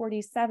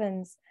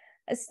 747s,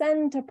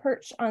 ascend to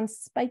perch on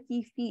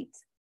spiky feet,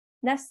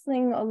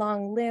 nestling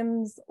along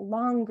limbs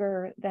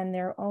longer than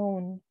their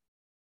own.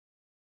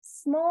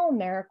 Small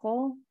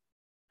miracle,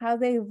 how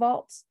they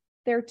vault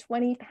their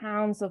 20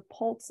 pounds of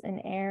pulse in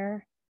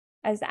air,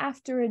 as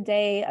after a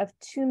day of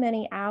too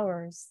many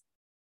hours,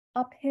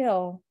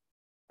 uphill,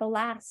 the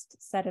last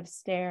set of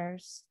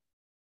stairs.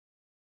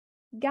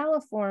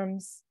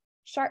 Galliforms,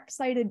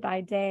 sharp-sighted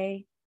by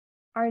day,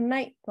 are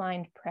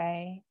night-blind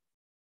prey.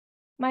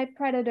 My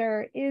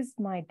predator is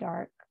my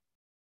dark.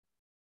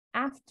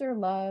 After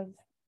love,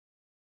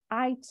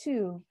 I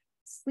too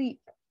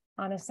sleep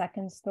on a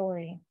second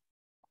story.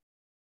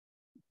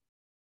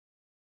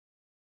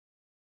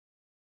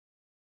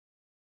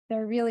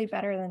 They're really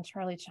better than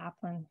Charlie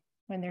Chaplin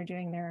when they're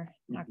doing their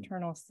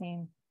nocturnal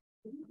scene.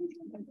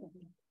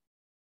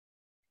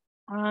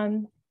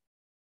 I'm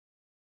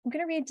going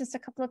to read just a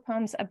couple of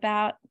poems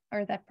about,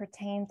 or that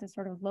pertain to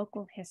sort of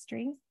local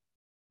history.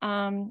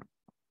 And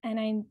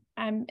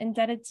I'm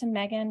indebted to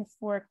Megan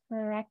for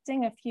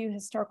correcting a few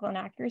historical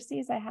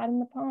inaccuracies I had in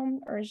the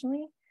poem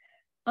originally.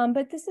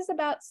 But this is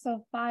about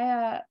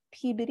Sophia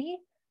Peabody,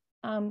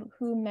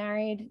 who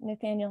married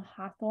Nathaniel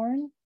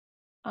Hawthorne.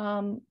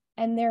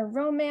 And their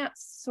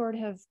romance sort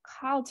of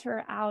called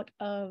her out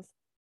of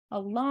a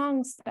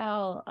long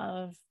spell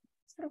of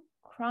sort of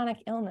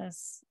chronic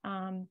illness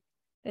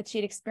that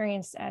she'd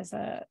experienced as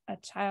a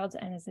child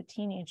and as a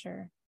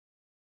teenager.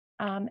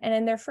 And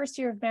in their first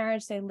year of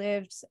marriage, they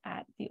lived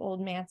at the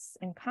old manse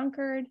in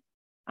Concord,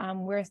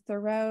 where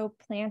Thoreau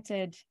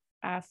planted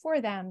for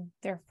them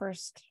their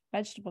first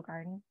vegetable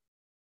garden.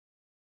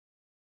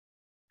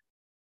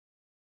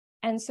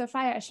 And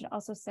Sophia, I should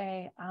also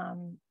say,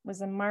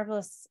 was a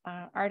marvelous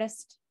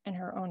artist in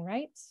her own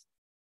right,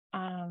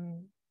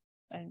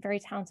 a very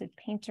talented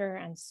painter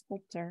and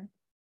sculptor.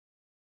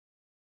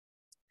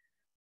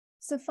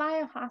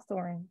 Sophia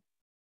Hawthorne.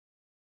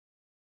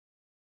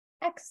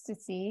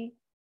 Ecstasy,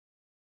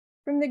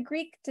 from the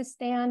Greek to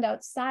stand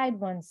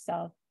outside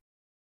oneself,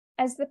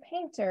 as the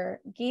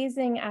painter,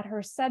 gazing at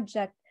her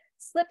subject,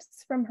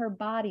 slips from her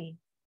body,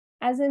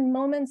 as in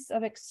moments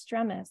of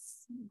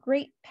extremis,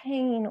 great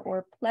pain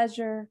or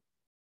pleasure,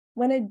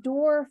 when a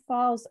door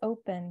falls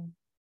open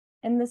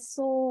and the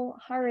soul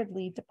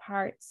hurriedly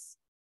departs.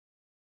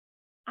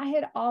 I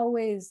had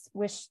always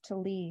wished to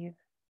leave.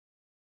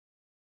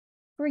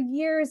 For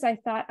years, I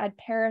thought I'd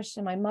perish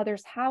in my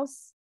mother's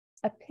house,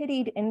 a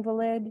pitied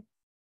invalid,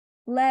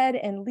 bled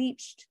and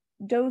leached,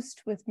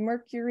 dosed with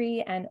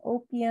mercury and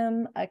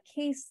opium, a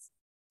case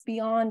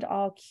beyond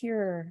all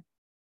cure.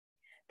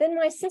 Then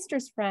my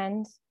sister's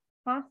friend,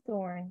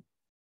 Hawthorne,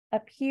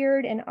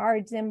 appeared in our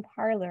dim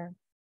parlor,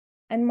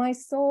 and my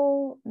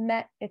soul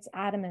met its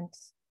adamant,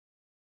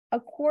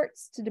 a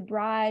quartz to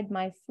debride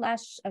my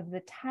flesh of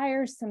the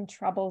tiresome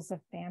troubles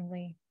of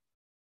family.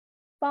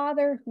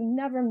 Father who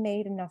never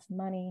made enough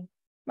money,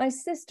 my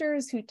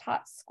sisters who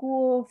taught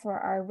school for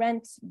our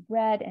rent,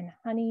 bread, and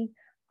honey,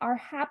 our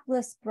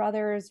hapless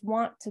brothers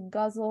wont to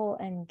guzzle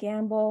and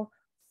gamble,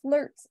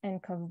 flirt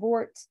and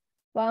cavort,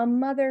 while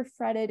mother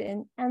fretted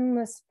in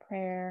endless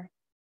prayer,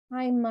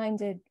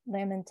 high-minded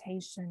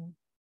lamentation.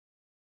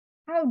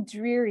 How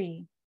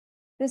dreary,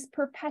 this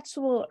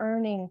perpetual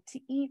earning to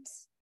eat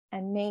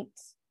and mate,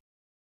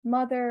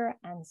 mother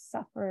and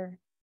suffer.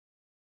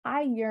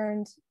 I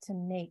yearned to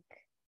make.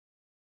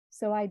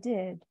 So I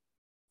did.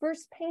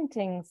 First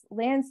paintings,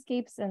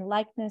 landscapes and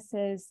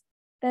likenesses,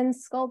 then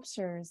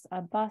sculptures,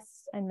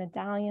 busts and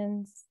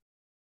medallions.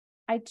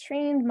 I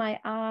trained my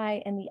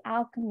eye in the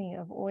alchemy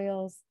of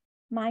oils,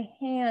 my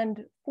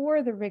hand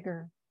for the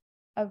rigor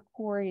of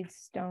quarried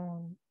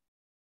stone.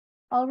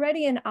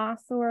 Already an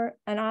author,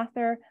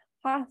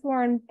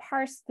 Hawthorne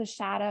parsed the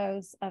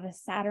shadows of a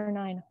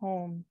saturnine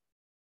home.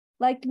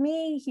 Like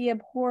me, he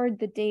abhorred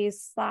the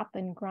day's slop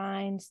and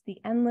grind, the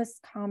endless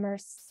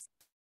commerce.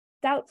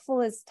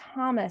 Doubtful as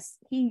Thomas,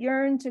 he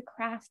yearned to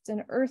craft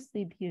an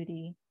earthly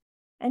beauty,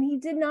 and he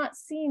did not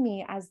see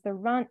me as the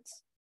runt,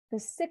 the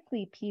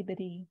sickly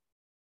Peabody,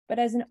 but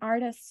as an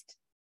artist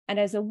and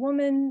as a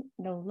woman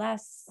no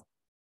less,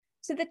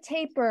 To the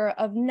taper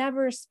of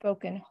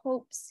never-spoken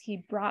hopes he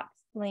brought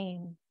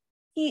flame,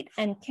 heat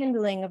and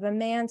kindling of a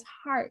man's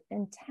heart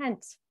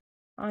intent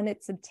on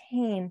its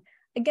obtain,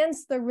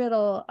 against the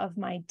riddle of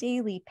my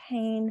daily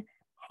pain,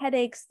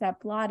 headaches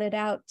that blotted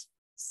out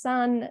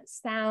sun,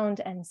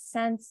 sound, and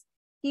sense,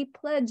 he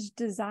pledged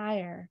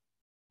desire,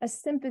 a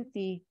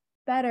sympathy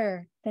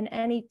better than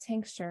any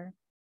tincture.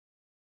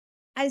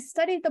 I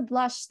studied the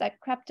blush that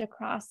crept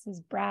across his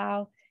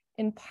brow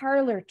in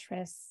parlor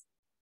trysts,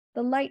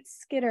 the light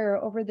skitter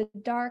over the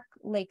dark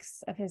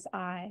lakes of his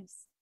eyes.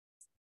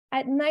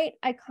 At night,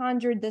 I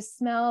conjured the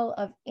smell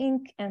of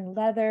ink and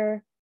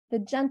leather, the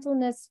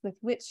gentleness with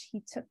which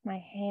he took my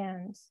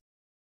hand.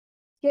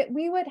 Yet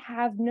we would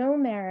have no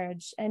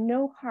marriage and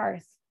no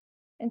hearth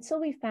until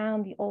we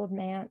found the old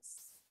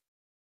manse.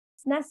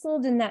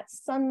 Nestled in that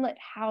sunlit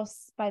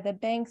house by the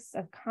banks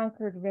of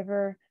Concord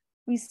River,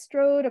 we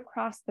strode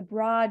across the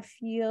broad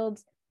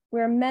fields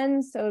where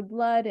men sowed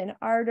blood in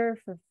ardor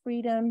for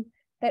freedom,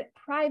 that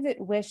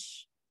private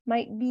wish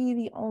might be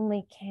the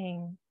only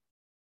king.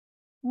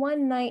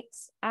 One night,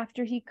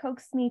 after he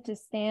coaxed me to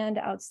stand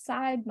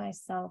outside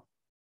myself,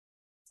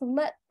 to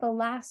let the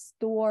last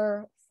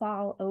door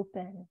fall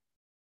open,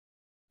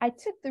 I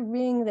took the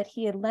ring that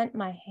he had lent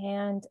my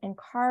hand and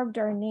carved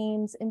our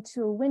names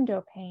into a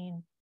window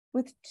pane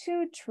with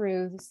two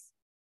truths.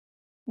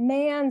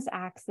 Man's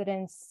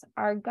accidents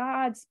are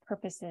God's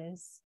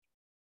purposes,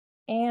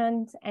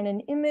 and an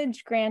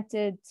image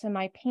granted to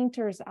my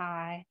painter's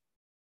eye.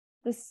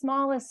 The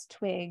smallest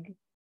twig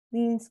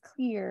leans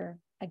clear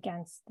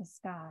against the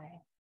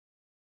sky.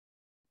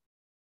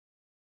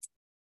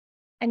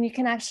 And you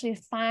can actually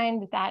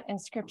find that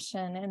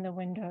inscription in the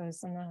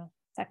windows on the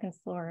second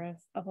floor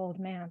of Old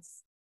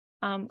Manse.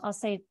 I'll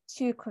say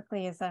too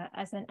quickly as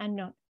an end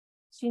note,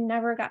 she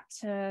never got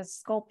to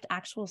sculpt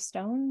actual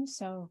stone,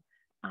 so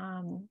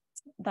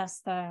thus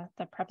the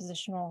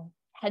prepositional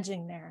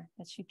hedging there,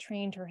 that she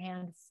trained her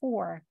hand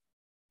for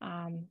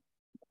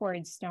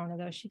quarried stone,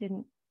 although she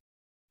didn't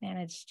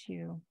manage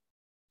to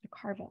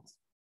carve it,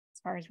 as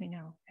far as we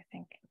know, I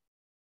think.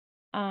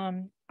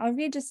 I'll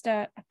read just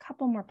a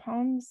couple more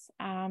poems.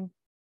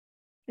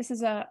 This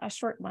is a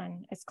short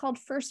one. It's called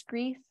First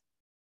Grief,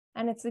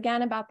 and it's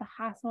again about the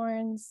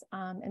Hawthorns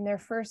in their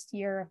first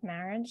year of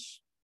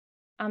marriage.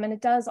 And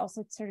it does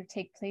also sort of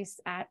take place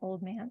at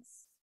Old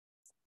Manse.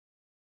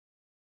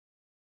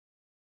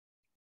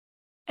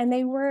 And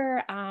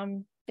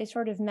they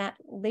sort of met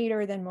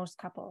later than most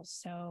couples.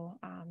 So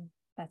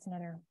that's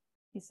another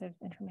piece of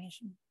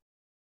information.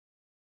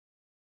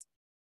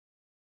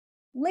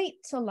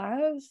 Late to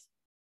love,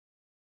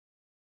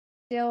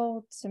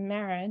 still to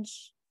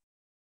marriage,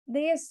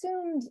 they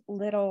assumed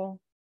little,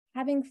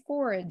 having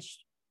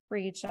foraged for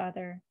each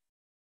other.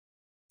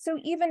 So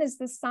even as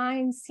the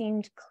signs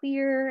seemed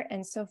clear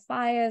and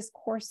Sophia's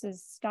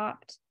courses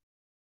stopped,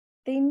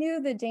 they knew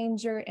the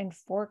danger in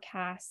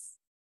forecasts,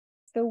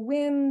 the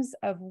whims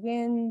of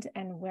wind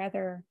and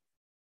weather,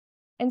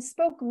 and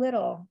spoke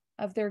little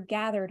of their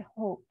gathered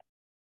hope.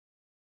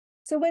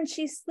 So when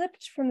she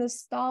slipped from the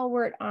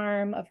stalwart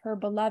arm of her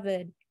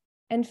beloved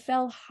and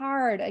fell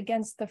hard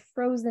against the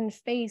frozen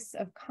face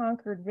of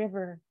Concord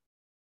River,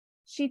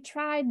 she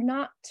tried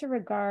not to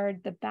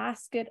regard the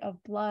basket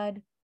of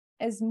blood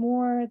as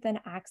more than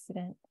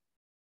accident.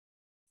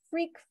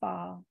 Freak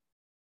fall,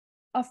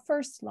 a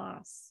first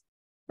loss,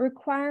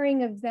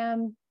 requiring of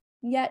them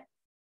yet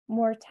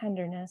more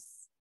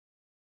tenderness,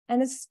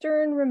 and a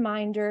stern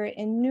reminder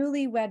in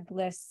newlywed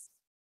bliss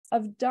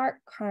of dark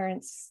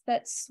currents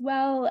that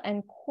swell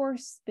and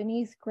course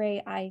beneath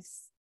gray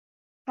ice,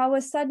 how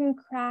a sudden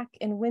crack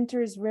in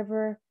winter's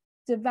river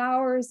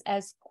devours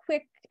as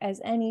quick as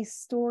any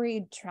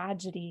storied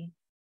tragedy.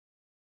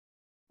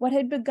 What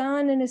had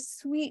begun in a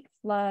sweet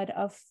flood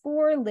of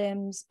four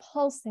limbs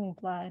pulsing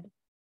blood,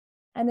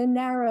 and a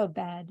narrow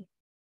bed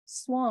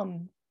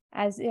swum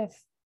as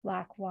if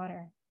black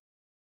water.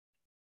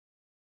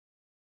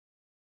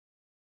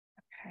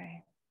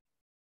 Okay.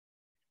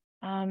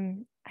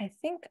 I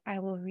think I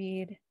will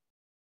read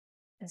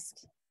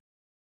just,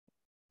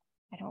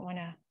 I don't want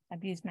to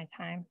abuse my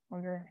time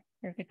or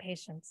your good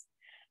patience.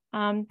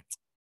 I'm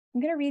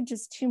going to read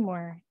just two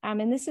more.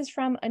 And this is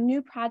from a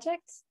new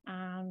project,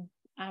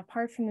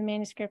 apart from the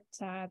manuscript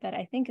that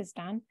I think is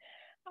done.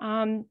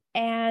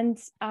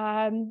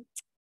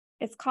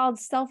 It's called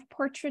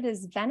Self-Portrait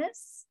as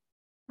Venice.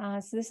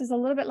 So this is a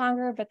little bit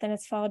longer, but then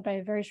it's followed by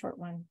a very short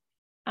one.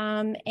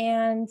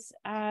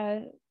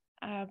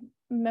 A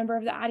member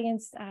of the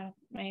audience,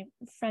 my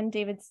friend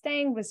David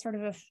Stang, was sort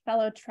of a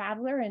fellow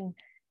traveler in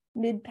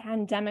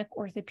mid-pandemic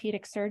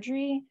orthopedic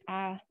surgery,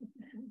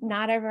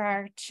 not of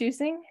our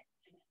choosing.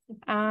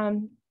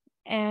 And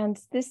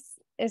this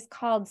is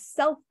called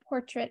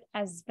Self-Portrait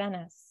as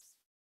Venice.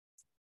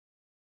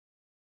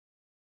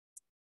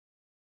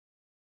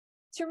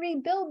 To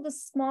rebuild the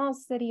small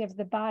city of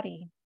the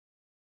body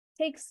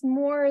takes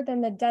more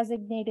than the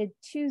designated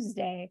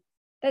Tuesday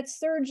that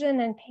surgeon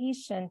and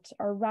patient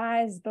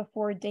arise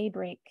before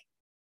daybreak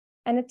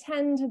and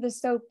attend to the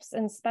soaps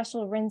and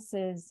special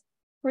rinses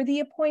For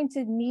the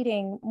appointed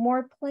meeting,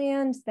 more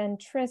planned than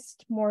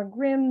tryst, more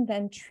grim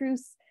than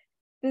truce,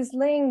 this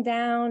laying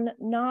down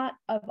not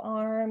of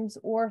arms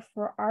or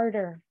for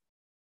ardor,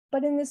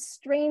 but in the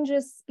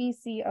strangest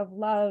species of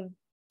love,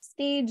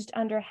 staged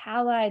under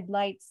halide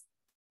lights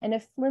and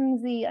a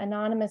flimsy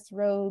anonymous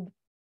robe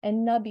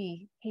and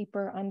nubby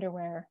paper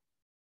underwear.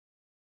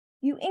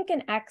 You ink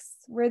an X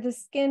where the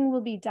skin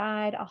will be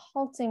dyed a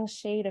halting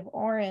shade of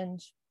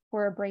orange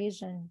for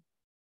abrasion.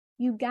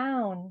 You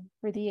gown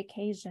for the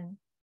occasion.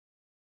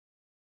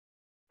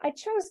 I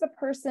chose the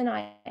person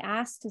I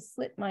asked to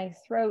slit my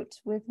throat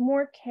with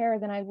more care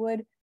than I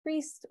would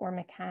priest or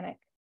mechanic,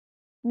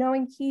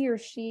 knowing he or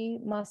she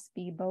must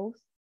be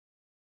both.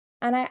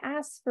 And I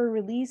asked for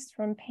release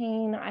from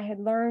pain I had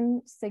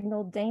learned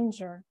signaled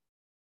danger.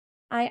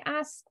 I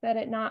asked that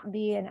it not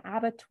be an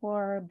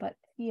abattoir, but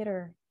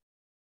theater,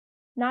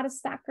 not a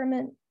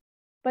sacrament,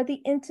 but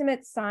the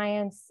intimate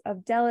science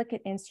of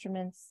delicate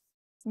instruments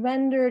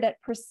rendered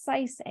at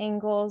precise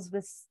angles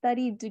with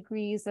studied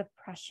degrees of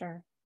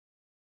pressure.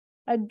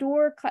 A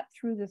door cut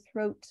through the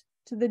throat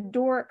to the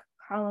Doric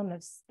column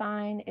of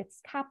spine, its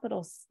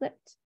capital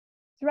slipped,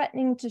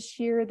 threatening to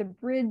shear the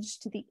bridge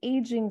to the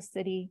aging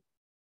city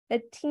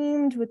that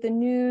teemed with the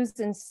news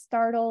and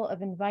startle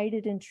of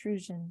invited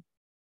intrusion.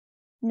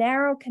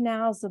 Narrow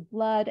canals of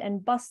blood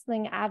and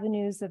bustling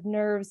avenues of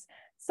nerves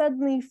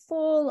suddenly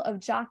full of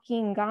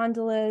jockeying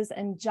gondolas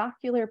and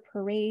jocular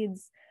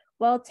parades,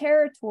 while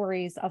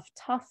territories of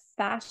tough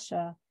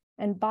fascia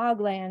and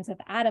boglands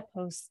of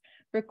adipose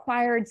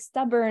required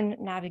stubborn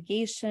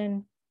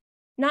navigation,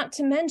 not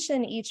to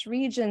mention each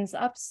region's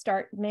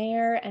upstart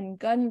mayor and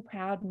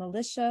gun-proud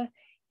militia,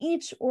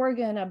 each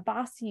organ a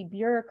bossy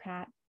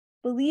bureaucrat,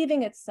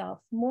 believing itself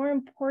more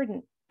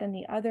important than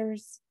the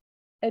others,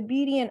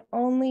 obedient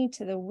only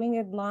to the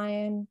winged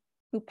lion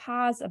who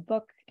paws a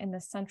book in the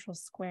central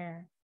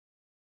square.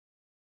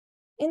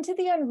 Into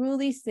the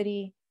unruly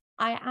city,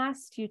 I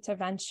asked you to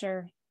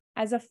venture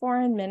as a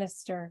foreign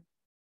minister,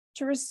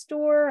 to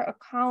restore a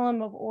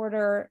column of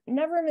order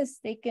never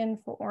mistaken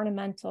for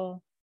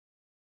ornamental,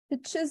 to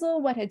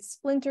chisel what had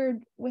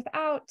splintered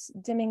without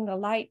dimming the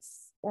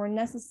lights or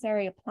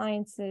necessary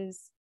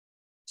appliances,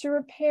 to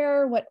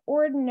repair what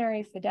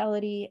ordinary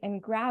fidelity and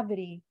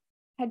gravity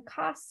had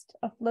cost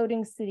a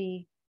floating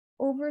city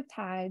over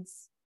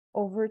tides,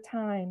 over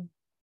time.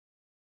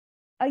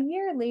 A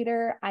year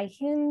later, I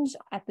hinge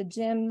at the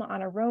gym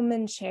on a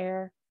Roman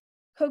chair,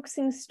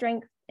 coaxing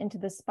strength into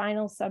the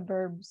spinal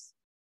suburbs.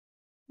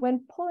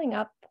 When pulling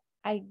up,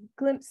 I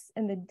glimpse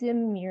in the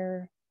dim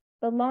mirror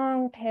the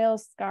long pale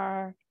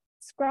scar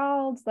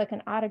scrawled like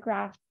an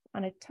autograph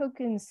on a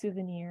token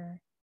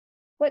souvenir.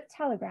 What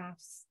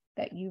telegraphs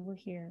that you were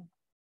here?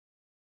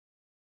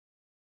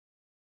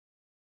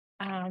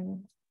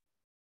 I'm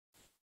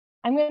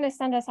going to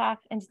send us off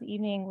into the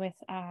evening with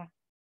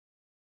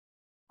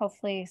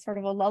hopefully sort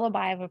of a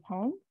lullaby of a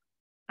poem.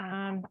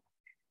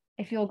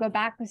 If you'll go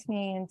back with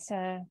me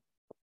into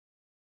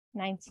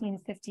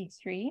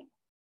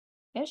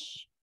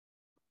 1953-ish,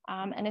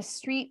 and a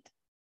street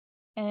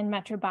in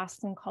Metro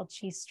Boston called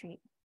Chase Street.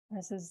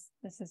 This is,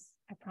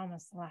 I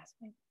promise, the last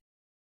one.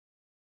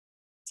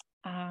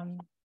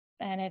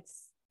 And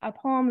it's a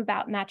poem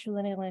about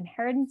matrilineal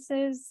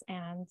inheritances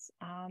and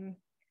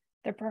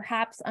the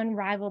perhaps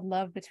unrivaled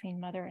love between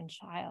mother and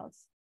child.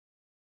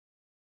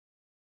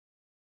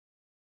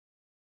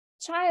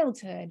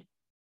 Childhood,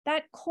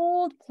 that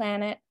cold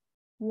planet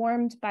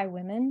warmed by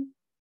women,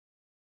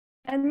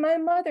 and my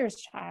mother's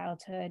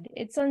childhood,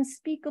 its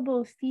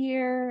unspeakable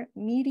fear,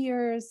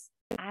 meteors,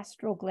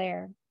 astral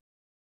glare.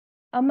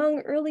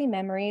 Among early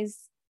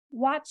memories,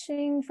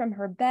 watching from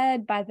her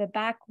bed by the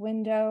back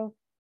window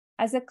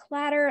as a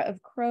clatter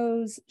of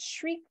crows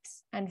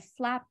shrieked and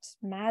flapped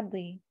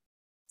madly,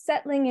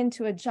 settling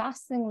into a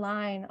jostling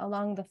line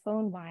along the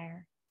phone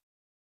wire.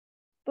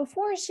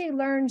 Before she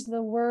learned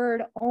the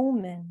word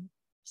omen,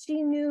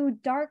 she knew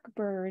dark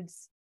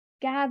birds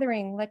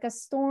gathering like a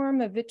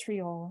storm of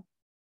vitriol,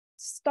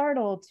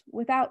 startled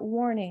without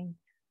warning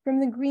from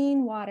the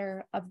green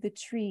water of the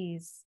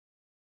trees.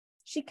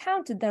 She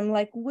counted them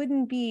like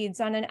wooden beads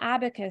on an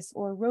abacus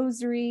or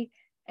rosary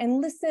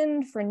and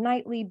listened for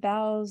nightly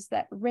bells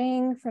that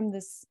rang from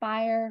the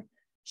spire,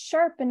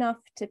 sharp enough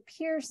to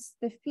pierce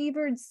the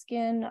fevered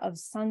skin of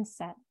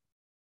sunset.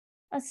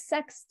 A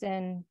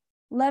sexton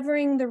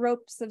levering the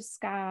ropes of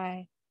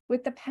sky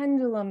with the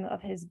pendulum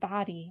of his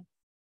body.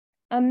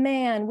 A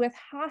man with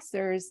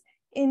hawsers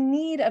in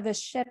need of a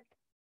ship,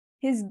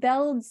 his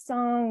belled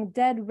song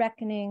dead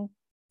reckoning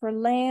for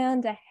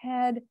land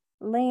ahead,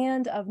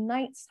 land of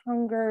night's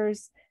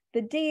hungers,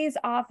 the day's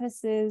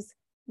offices,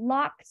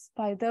 locked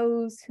by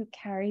those who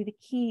carry the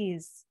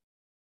keys.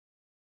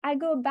 I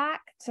go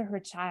back to her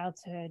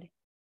childhood,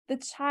 the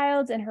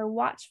child in her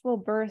watchful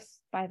berth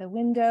by the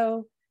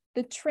window,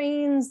 the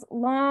train's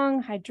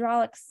long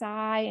hydraulic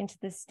sigh into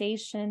the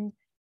station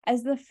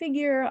as the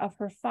figure of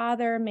her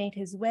father made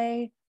his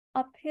way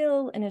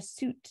uphill in a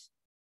suit,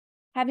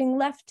 having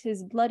left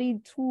his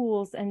bloodied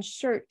tools and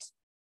shirt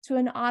to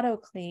an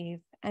autoclave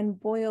and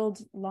boiled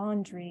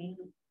laundry.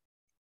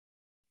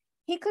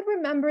 He could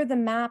remember the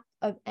map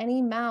of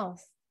any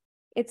mouth,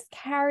 its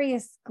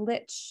carious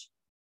glitch,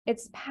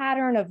 its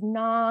pattern of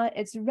gnaw,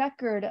 its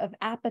record of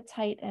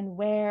appetite and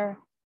wear,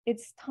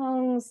 its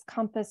tongue's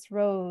compass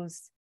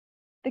rose,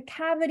 the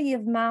cavity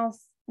of mouth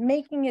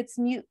making its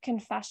mute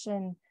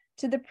confession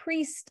to the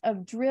priest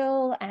of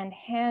drill and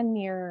hand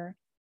mirror,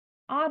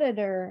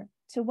 auditor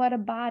to what a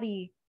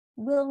body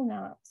will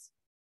not,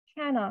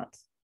 cannot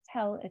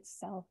tell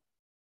itself.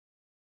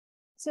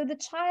 So the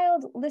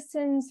child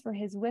listens for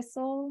his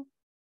whistle,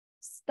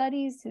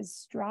 studies his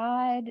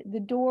stride, the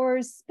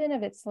door's spin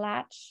of its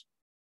latch,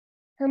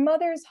 her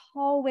mother's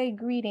hallway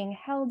greeting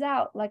held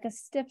out like a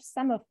stiff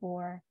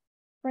semaphore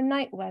for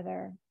night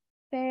weather,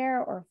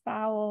 fair or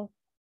foul,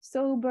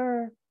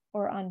 sober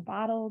or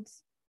unbottled.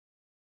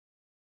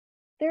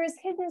 There is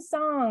hidden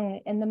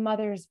song in the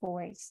mother's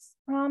voice,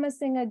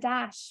 promising a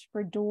dash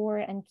for door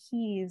and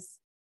keys.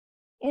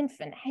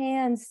 Infant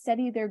hands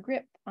steady their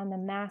grip on the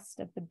mast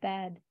of the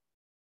bed.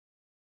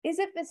 Is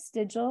it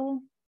vestigial,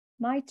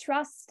 my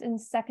trust in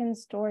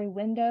second-story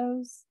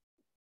windows,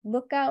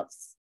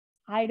 lookouts,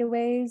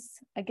 hideaways,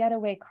 a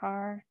getaway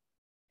car,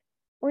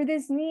 or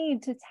this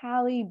need to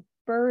tally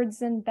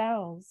birds and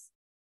bells,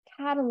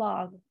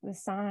 catalog the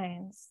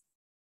signs?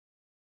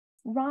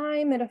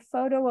 Rhyme at a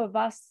photo of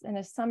us in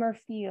a summer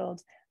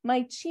field,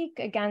 my cheek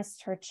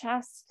against her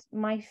chest,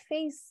 my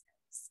face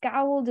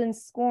scowled in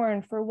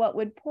scorn for what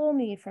would pull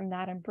me from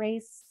that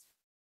embrace,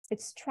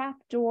 its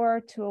trapdoor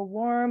to a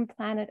warm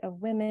planet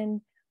of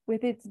women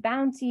with its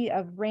bounty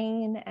of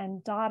rain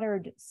and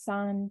dotard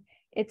sun,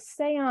 its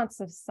seance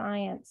of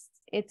science,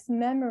 its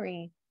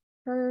memory,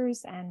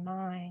 hers and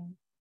mine.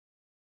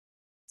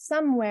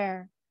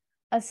 Somewhere,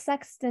 a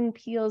sexton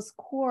peals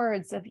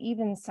chords of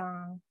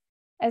evensong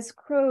as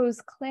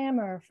crows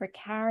clamor for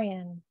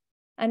carrion,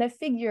 and a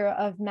figure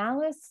of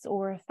malice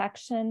or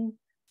affection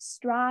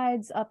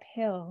strides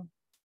uphill,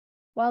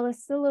 while a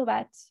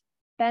silhouette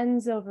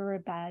bends over a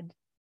bed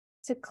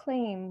to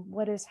claim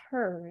what is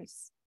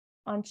hers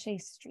on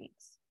Chase Street.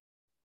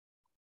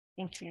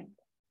 Thank you.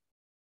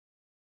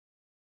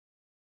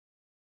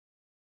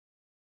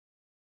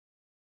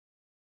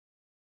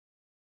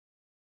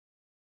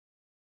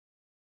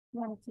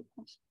 Okay.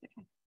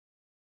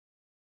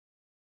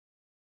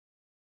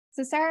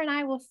 So Sarah and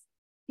I will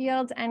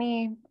field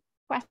any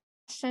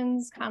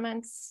questions,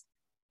 comments,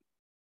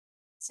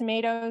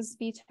 tomatoes,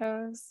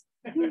 vetoes.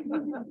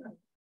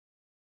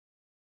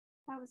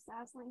 That was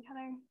dazzling,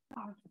 Heather.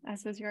 Oh,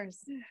 as was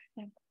yours.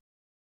 Yeah.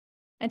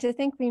 And to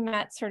think we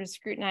met sort of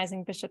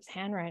scrutinizing Bishop's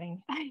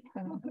handwriting. I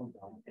know.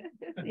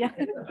 Yeah.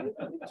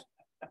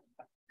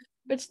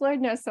 Which Lord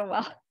knows so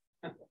well.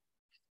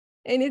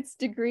 In its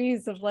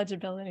degrees of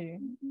legibility.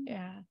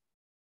 Yeah.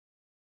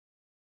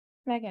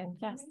 Megan,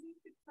 yes. Maybe you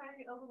could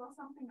say a little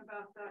something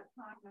about that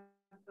time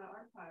at the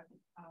archive,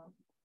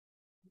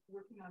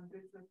 working on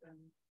Bishop and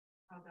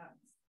how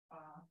that's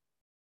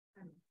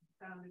kind of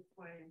found its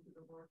way into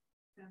the work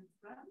since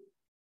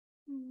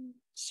then.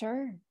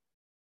 Sure.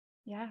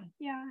 Yeah.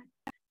 Yeah.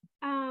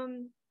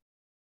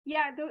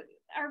 Yeah,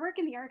 our work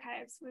in the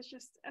archives was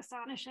just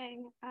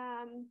astonishing.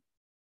 I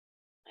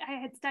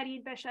had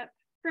studied Bishop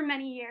for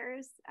many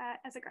years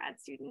as a grad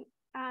student,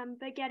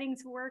 but getting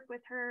to work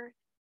with her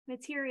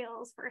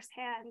materials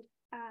firsthand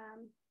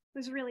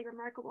was really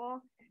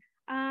remarkable.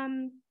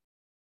 I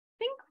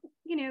think,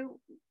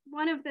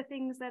 one of the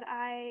things that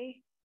I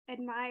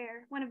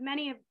admire, one of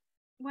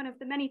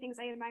the many things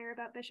I admire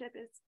about Bishop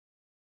is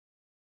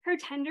her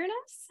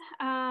tenderness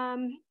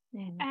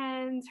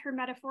and her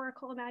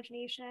metaphorical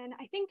imagination.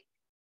 I think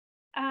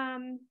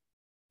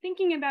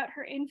thinking about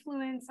her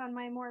influence on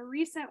my more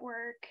recent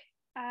work,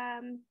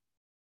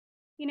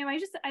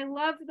 I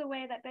love the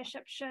way that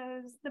Bishop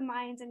shows the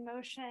mind in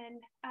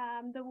motion,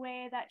 the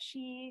way that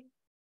she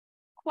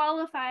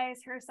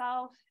qualifies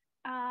herself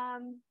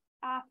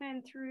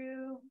often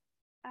through,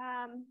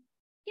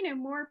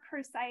 more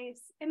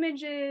precise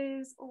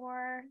images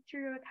or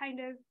through a kind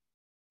of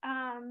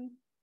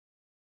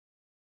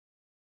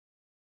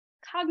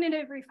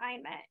cognitive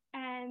refinement.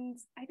 And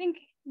I think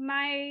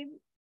my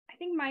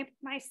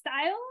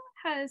style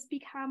has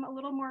become a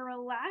little more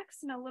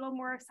relaxed and a little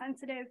more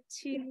sensitive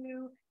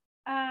to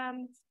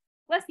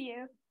bless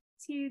you,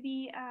 to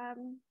the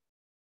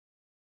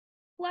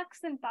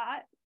flux and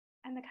thought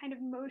and the kind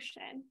of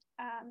motion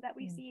that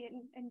we see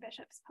in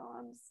Bishop's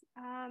poems.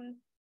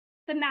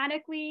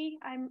 Thematically,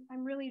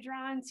 I'm really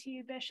drawn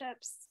to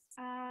Bishop's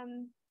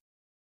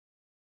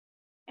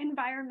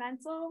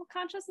environmental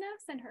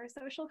consciousness and her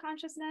social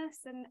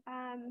consciousness. And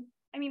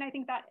I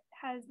think that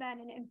has been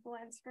an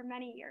influence for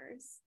many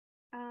years.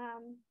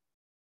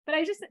 But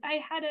I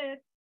had a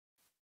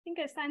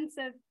sense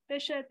of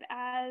Bishop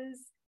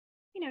as,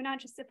 not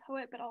just a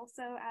poet, but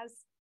also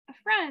as a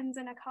friend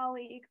and a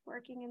colleague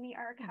working in the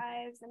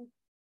archives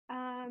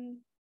and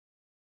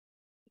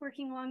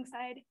working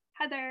alongside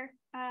Heather,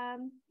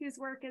 whose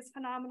work is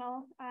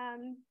phenomenal.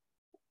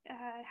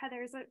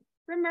 Heather's a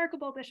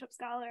remarkable Bishop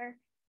scholar,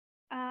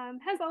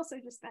 has also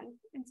just been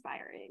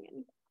inspiring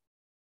and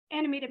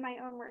animated my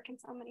own work in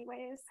so many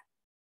ways.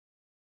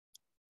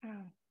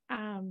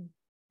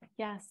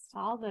 Yes,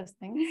 all those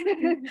things.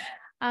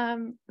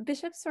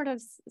 Bishop sort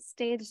of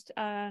staged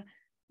a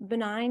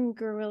benign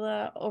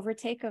guerrilla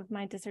overtake of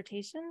my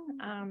dissertation.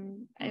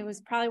 It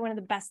was probably one of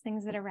the best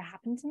things that ever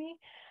happened to me.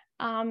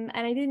 And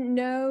I didn't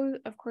know,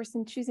 of course,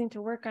 in choosing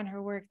to work on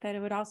her work, that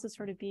it would also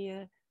sort of be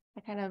a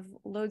kind of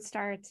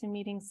lodestar to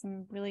meeting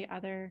some really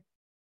other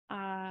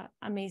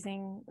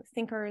amazing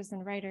thinkers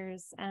and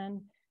writers.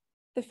 And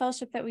the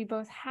fellowship that we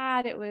both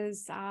had, it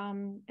was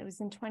in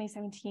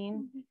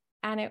 2017.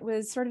 And it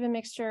was sort of a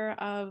mixture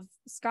of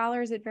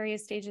scholars at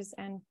various stages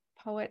and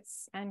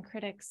poets and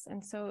critics.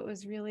 And so it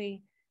was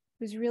really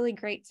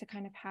great to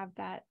kind of have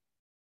that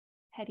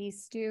heady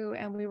stew.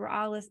 And we were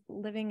all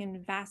living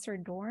in Vassar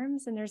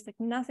dorms. And there's like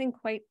nothing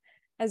quite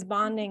as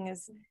bonding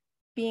as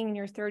being in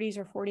your 30s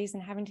or 40s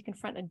and having to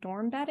confront a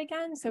dorm bed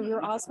again. So we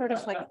were all sort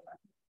of like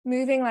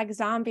moving like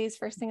zombies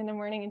first thing in the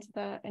morning into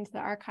the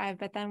archive.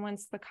 But then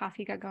once the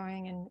coffee got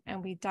going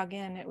and we dug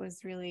in, it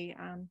was really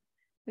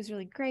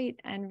great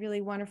and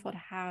really wonderful to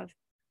have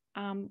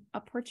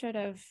a portrait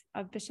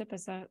of Bishop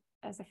as a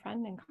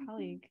friend and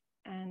colleague,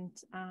 and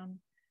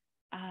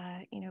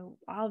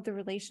all of the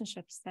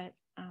relationships that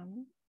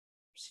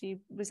she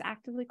was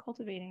actively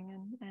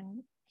cultivating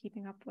and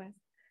keeping up with.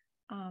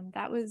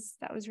 That was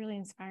really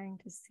inspiring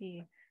to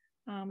see.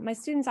 My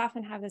students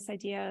often have this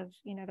idea of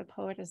the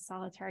poet as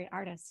solitary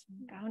artist.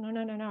 Oh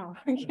no.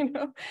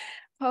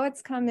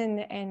 Poets come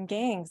in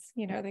gangs.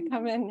 They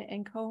come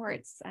in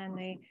cohorts, and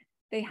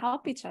they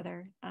help each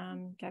other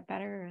get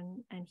better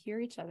and hear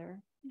each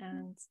other.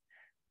 And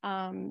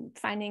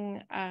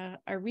finding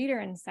a reader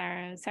in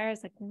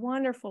Sarah's like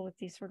wonderful with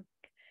these sort of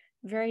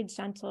very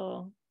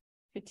gentle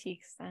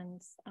critiques,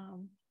 and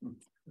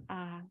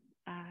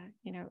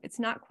it's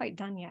not quite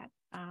done yet.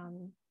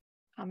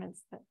 Comments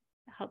that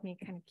help me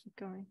kind of keep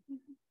going.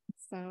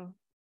 So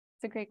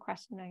it's a great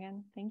question,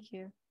 Megan. Thank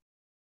you.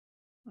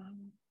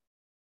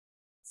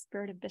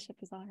 Spirit of Bishop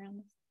is all around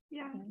us.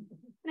 Yeah.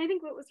 And I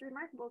think what was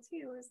remarkable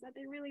too is that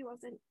there really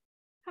wasn't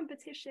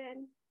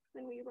competition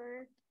when we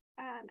were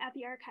at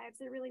the archives.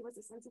 There really was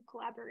a sense of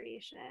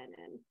collaboration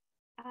and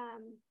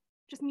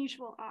just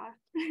mutual awe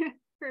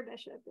for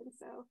Bishop. And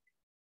so,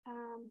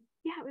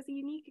 it was a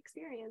unique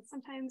experience.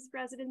 Sometimes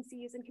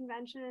residencies and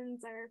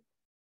conventions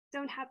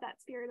don't have that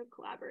spirit of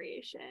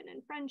collaboration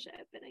and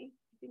friendship. And I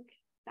think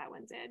that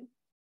one did.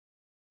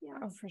 Yeah.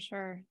 Oh, for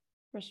sure.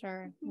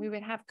 We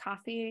would have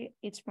coffee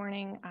each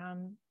morning.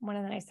 One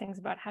of the nice things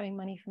about having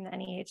money from the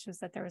NEH was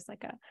that there was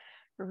like a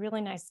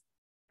really nice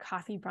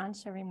coffee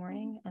brunch every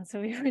morning. And so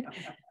we would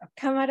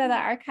come out of the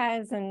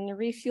archives and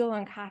refuel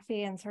on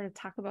coffee and sort of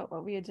talk about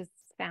what we had just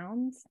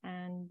found.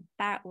 And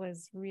that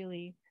was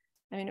really,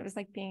 it was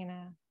like being in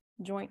a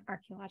joint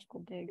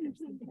archaeological dig or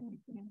something.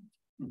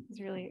 It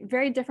was really a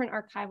very different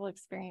archival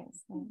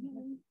experience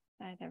than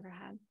I'd ever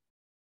had.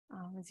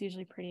 It's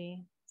usually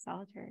pretty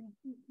solitary.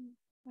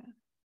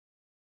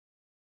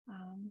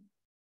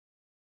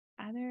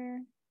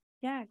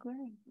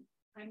 Gloria.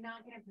 I'm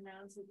not going to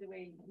pronounce it the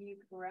way you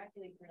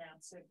correctly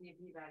pronounce Sophia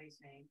Peabody's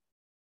name,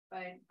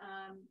 but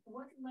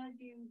what led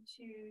you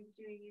to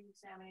doing an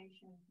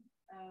examination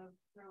of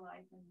her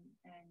life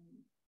and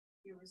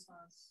your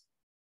response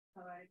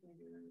poetically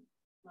to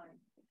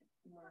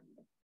her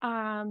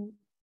life?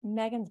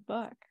 Megan's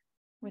book,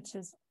 which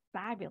is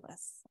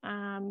fabulous.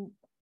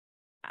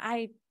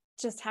 I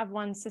just have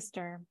one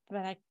sister,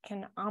 but I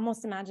can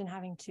almost imagine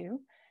having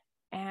two.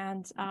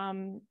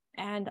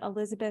 And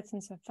Elizabeth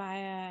and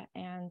Sophia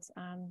and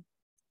I'm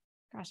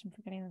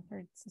forgetting the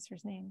third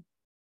sister's name.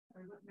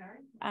 Mary?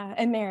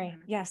 And Mary,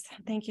 yes,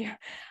 thank you.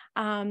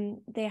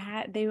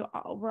 They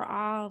were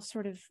all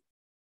sort of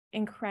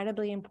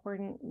incredibly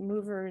important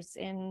movers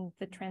in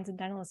the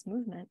transcendentalist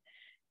movement,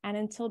 and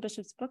until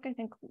Bishop's book, I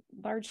think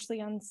largely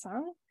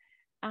unsung.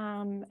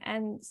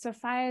 And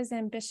Sophia's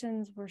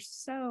ambitions were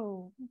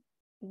so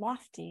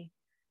lofty,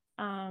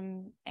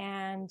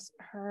 and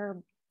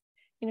her,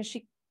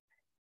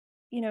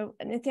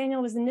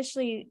 Nathaniel was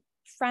initially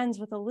friends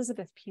with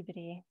Elizabeth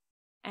Peabody,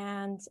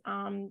 and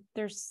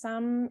there's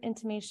some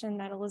intimation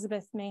that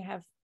Elizabeth may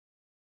have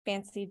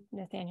fancied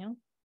Nathaniel,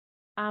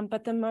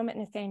 but the moment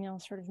Nathaniel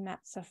sort of met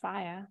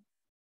Sophia,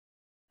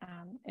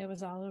 it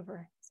was all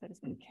over, so to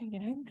speak.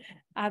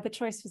 The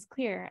choice was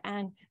clear.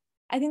 And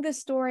I think the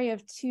story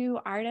of two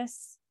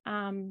artists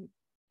and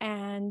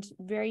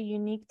very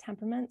unique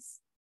temperaments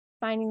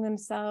finding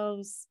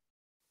themselves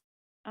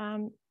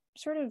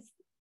sort of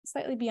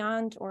slightly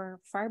beyond or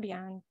far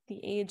beyond the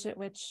age at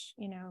which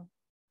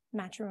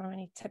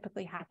matrimony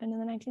typically happened in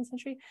the 19th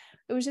century.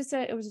 It was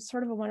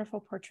sort of a wonderful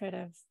portrait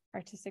of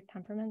artistic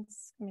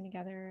temperaments coming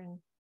together,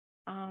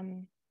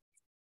 and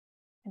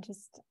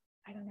just,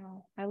 I don't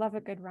know, I love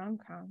a good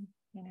rom-com,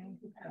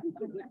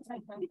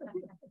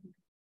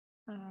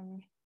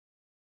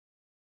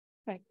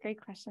 but great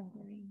question,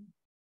 Maureen.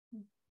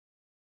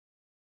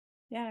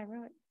 Yeah, I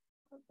wrote.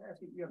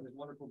 You have this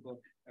wonderful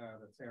book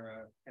that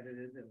Sarah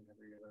edited, and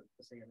every other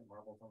saying it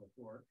marbles on the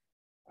floor.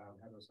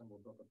 Has a simple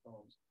book of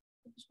poems.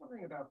 I'm just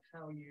wondering about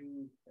how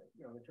you,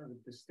 in terms of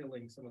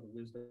distilling some of the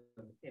wisdom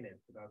in it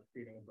about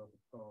creating a book of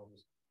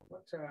poems,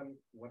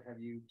 what have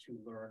you two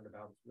learned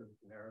about sort of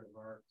narrative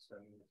arts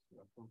and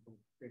from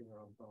creating your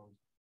own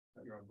poems,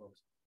 your own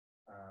books?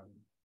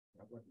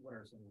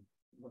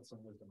 What's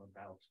some wisdom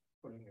about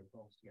putting your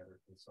poems together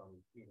in some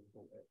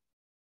meaningful way?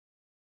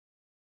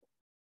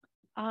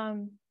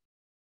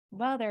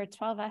 Well, there are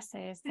 12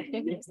 essays.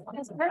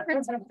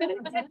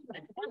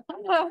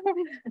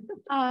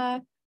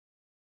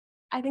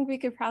 I think we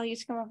could probably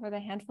each come up with a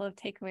handful of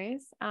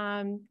takeaways.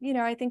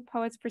 I think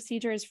poets'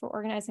 procedures for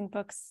organizing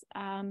books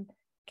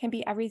can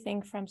be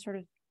everything from sort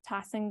of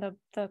tossing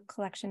the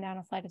collection down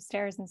a flight of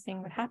stairs and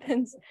seeing what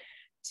happens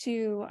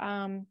to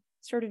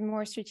sort of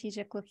more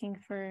strategic looking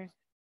for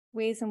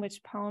ways in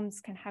which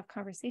poems can have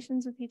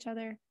conversations with each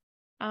other.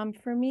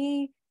 For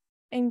me,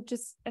 in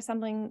just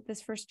assembling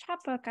this first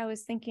chapbook, I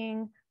was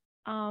thinking,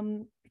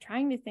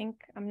 trying to think,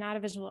 I'm not a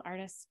visual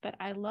artist, but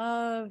I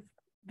love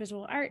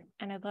visual art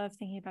and I love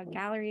thinking about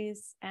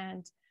galleries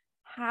and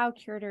how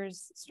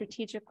curators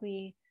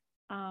strategically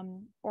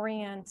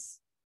orient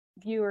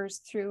viewers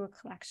through a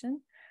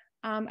collection.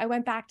 I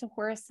went back to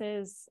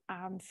Horace's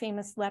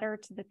famous letter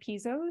to the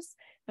Pisos,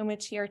 in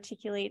which he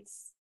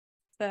articulates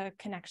the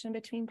connection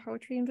between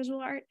poetry and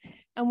visual art.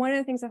 And one of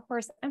the things that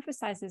Horace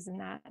emphasizes in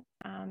that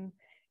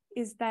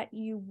is that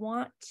you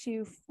want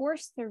to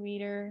force the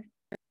reader,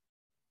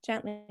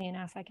 gently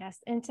enough, I guess,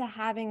 into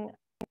having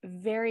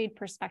varied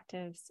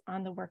perspectives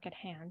on the work at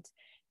hand,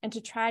 and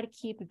to try to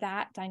keep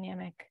that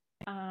dynamic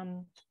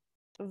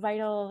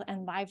vital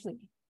and lively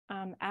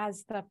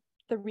as the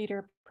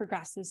reader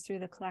progresses through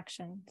the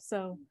collection.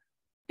 So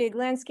big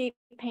landscape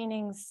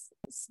paintings,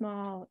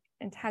 small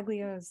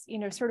intaglios,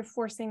 sort of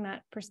forcing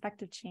that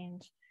perspective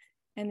change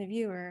in the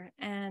viewer.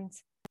 And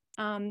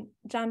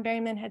John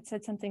Berryman had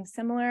said something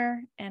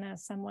similar in a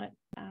somewhat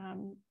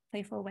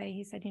playful way.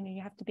 He said,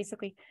 you have to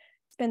basically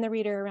spin the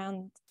reader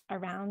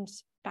around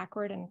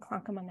backward and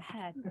clonk them on the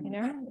head,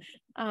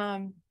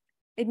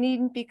 It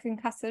needn't be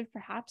concussive,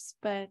 perhaps,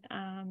 but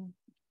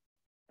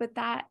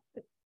that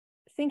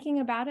thinking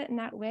about it in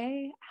that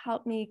way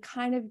helped me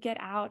kind of get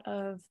out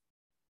of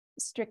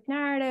strict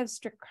narrative,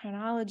 strict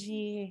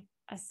chronology,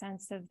 a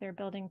sense of they're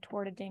building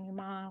toward a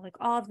denouement, like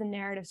all of the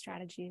narrative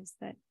strategies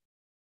that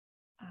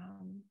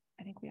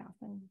I think we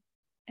often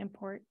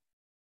import.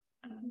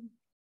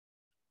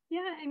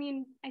 Yeah,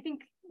 I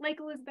think like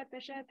Elizabeth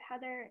Bishop,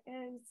 Heather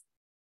is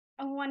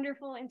a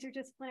wonderful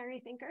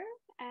interdisciplinary thinker,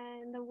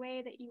 and the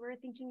way that you were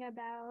thinking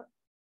about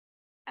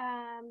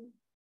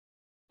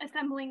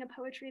assembling a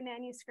poetry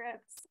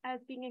manuscript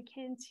as being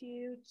akin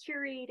to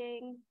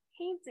curating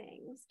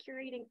paintings,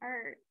 curating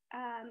art,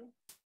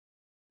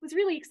 was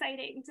really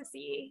exciting to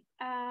see.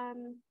 I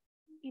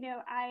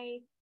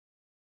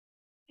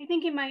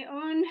think in my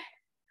own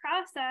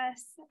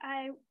process,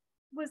 I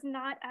was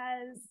not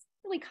as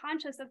really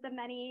conscious of the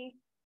many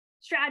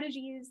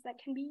strategies that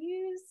can be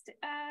used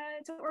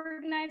to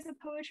organize a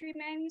poetry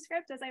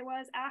manuscript as I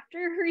was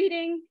after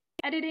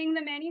editing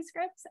the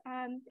manuscripts.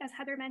 As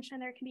Heather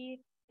mentioned, there can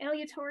be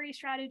aleatory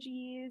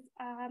strategies,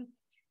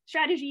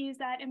 strategies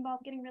that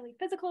involve getting really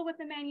physical with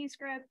the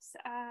manuscripts,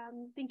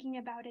 thinking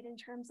about it in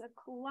terms of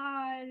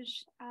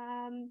collage,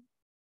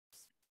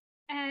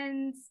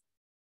 and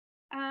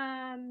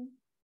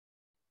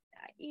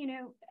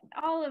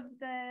all of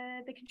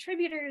the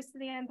contributors to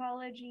the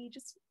anthology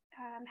just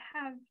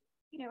have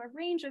a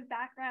range of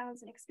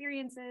backgrounds and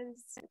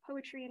experiences in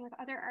poetry and with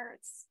other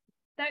arts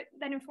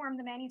that inform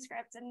the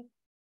manuscript. And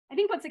I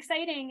think what's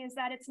exciting is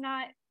that it's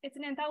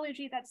an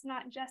anthology that's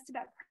not just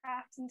about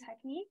craft and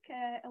technique.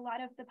 A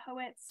lot of the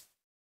poets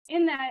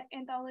in that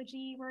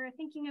anthology were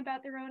thinking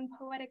about their own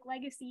poetic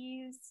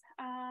legacies,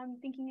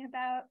 thinking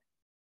about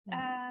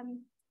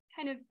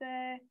kind of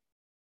the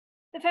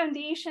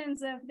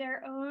foundations of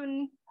their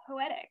own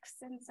poetics.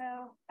 And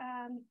so,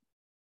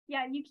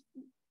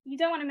 you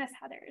don't want to miss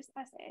Heather's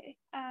essay.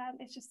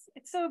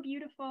 It's so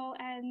beautiful,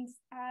 and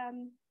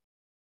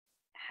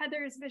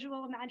Heather's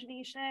visual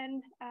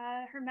imagination,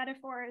 her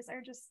metaphors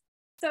are just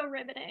so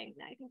riveting.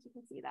 I think you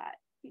can see that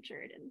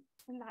featured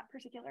in that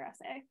particular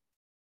essay.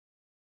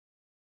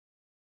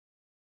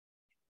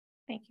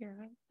 Thank you,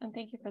 and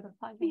thank you for the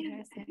plug.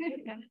 Yeah.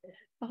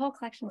 The whole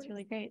collection is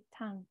really great.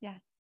 Tom, yeah.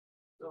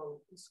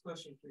 So this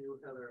question for you,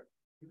 Heather.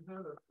 You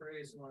have a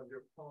phrase in one of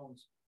your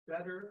poems,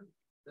 "better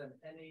than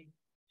any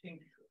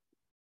tincture,"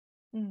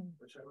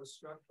 which I was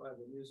struck by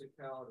the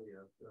musicality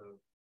of the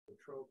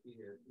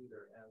trophy at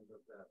either end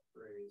of that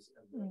phrase,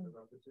 and then the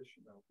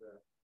repetition of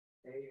the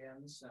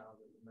AN sound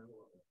in the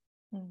middle of it.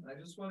 And I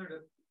just wondered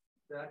if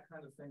that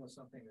kind of thing was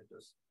something that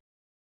just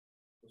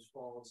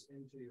falls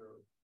into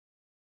your,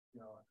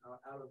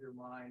 out of your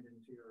mind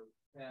into your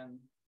pen,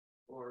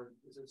 or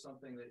is it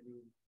something that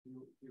you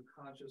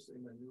consciously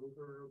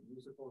maneuver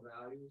musical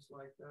values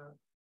like that?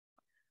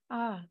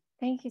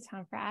 Thank you,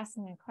 Tom, for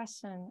asking a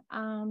question.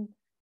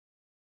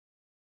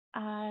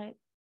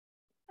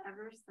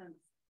 Ever since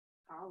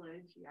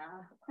college,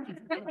 yeah.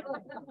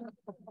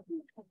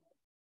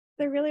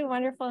 the really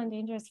wonderful and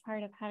dangerous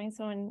part of having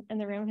someone in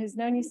the room who's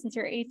known you since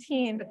you're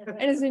 18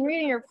 and has been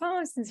reading your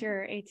poems since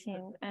you're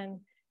 18 and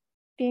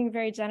being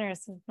very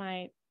generous with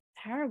my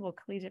terrible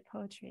collegiate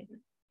poetry,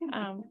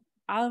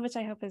 all of which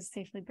I hope is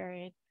safely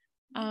buried.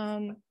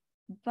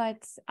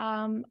 But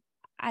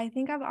I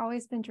think I've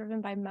always been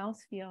driven by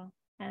mouthfeel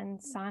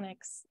and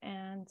sonics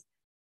and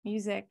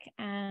music.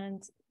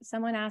 And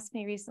someone asked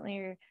me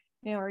recently,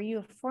 are you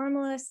a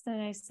formalist?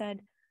 And I said,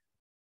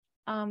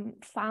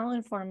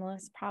 fallen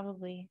formalist,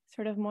 probably,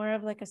 sort of more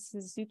of like a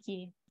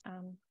Suzuki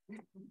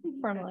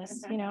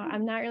formalist.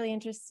 I'm not really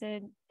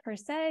interested per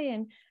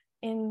se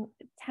in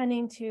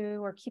tending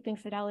to or keeping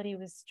fidelity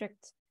with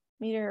strict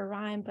meter or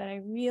rhyme, but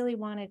I really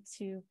wanted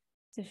to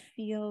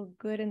feel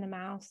good in the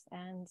mouth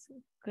and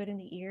good in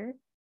the ear.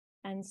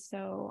 And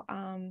so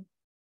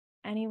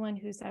anyone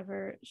who's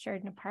ever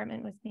shared an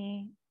apartment with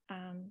me,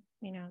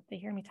 they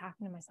hear me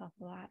talking to myself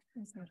a lot.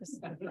 And so I'm just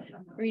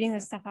reading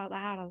this stuff out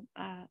loud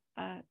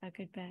a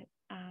good bit.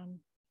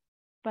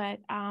 But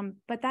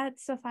that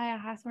Sophia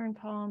Hawthorne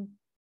poem,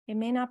 it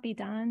may not be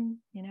done.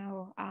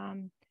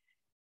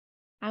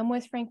 I'm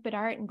with Frank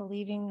Bedart in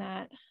believing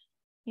that,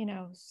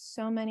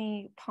 so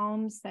many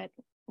poems that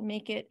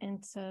make it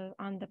into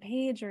on the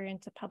page or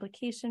into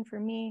publication for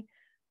me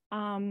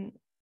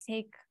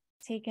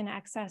take in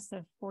excess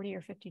of 40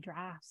 or 50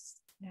 drafts.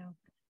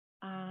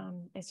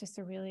 It's just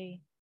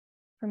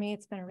for me,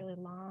 it's been a really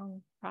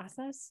long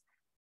process.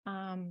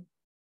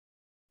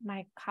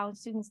 My college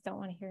students don't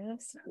want to hear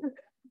this.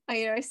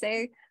 I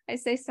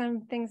say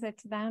some things that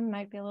to them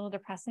might be a little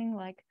depressing,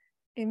 like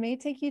it may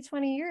take you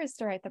 20 years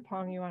to write the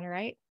poem you want to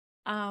write,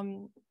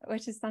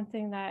 which is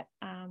something that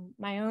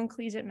my own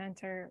collegiate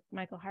mentor,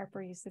 Michael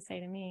Harper, used to say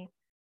to me,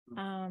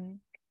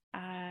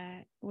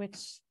 which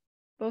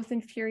both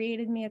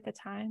infuriated me at the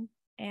time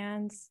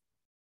and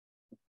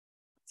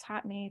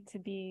taught me to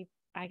be,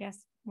 I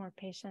guess, more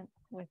patient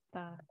with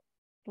the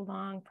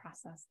long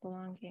process, the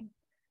long game,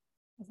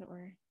 as it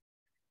were.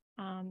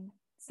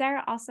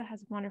 Sarah also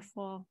has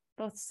wonderful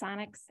both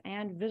sonics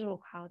and visual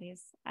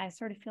qualities. I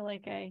sort of feel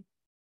like I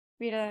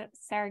read a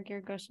Sarah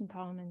Giragosian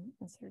poem and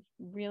sort of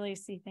really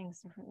see things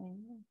differently.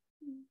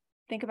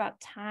 Think about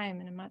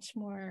time in a much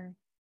more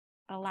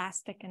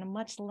elastic and a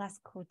much less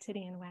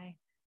quotidian way.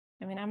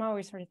 I mean, I'm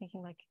always sort of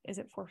thinking like, is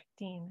it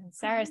 4:15? And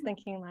Sarah's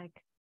thinking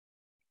like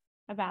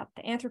about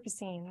the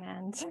Anthropocene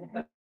and,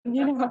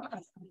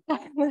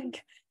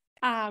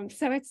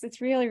 so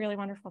it's really, really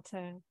wonderful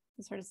to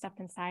sort of step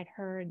inside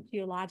her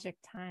geologic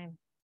time.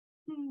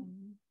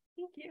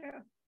 Thank you.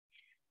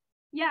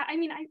 Yeah, I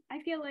mean, I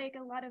feel like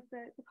a lot of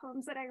the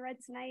poems that I read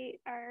tonight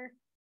are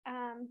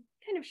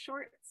kind of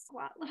short,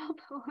 squat little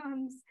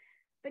poems,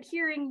 but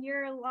hearing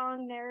your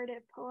long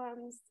narrative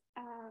poems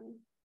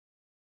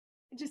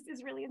just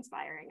is really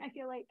inspiring. I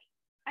feel like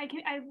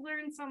I've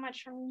learned so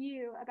much from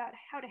you about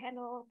how to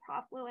handle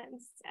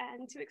profluence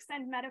and to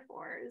extend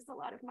metaphors. A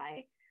lot of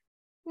my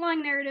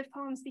long narrative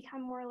poems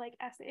become more like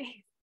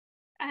essays,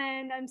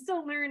 and I'm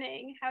still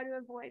learning how to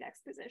avoid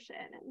exposition.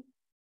 And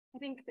I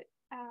think that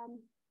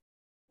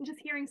just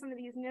hearing some of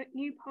these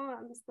new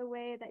poems, the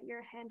way that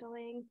you're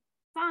handling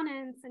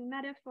sonance and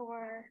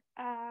metaphor,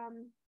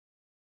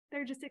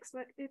 they're just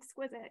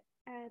exquisite.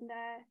 And,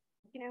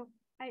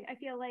 I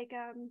feel like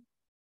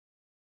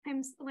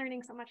I'm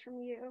learning so much from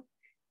you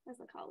as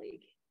a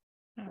colleague.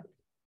 Oh,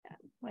 yeah.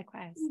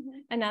 Likewise.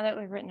 And now that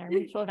we've written our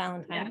mutual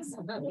Valentines.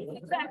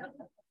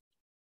 Exactly.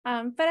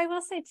 But I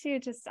will say too,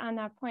 just on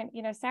that point,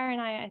 Sarah and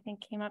I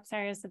think came up,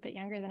 Sarah is a bit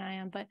younger than I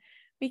am, but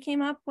we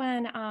came up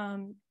when I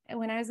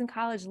was in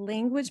college,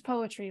 language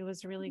poetry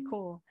was really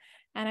cool.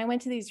 And I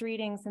went to these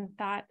readings and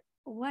thought,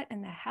 what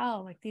in the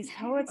hell? Like these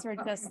poets are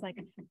just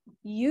like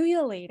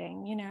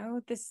ululating,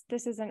 this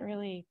isn't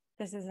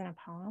a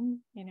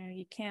poem,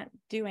 you can't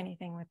do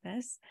anything with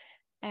this.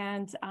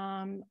 And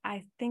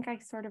I think I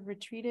sort of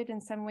retreated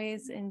in some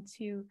ways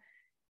into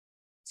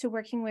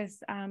working with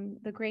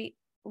the great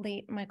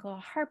late Michael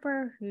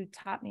Harper, who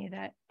taught me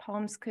that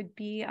poems could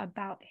be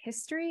about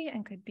history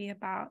and could be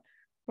about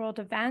world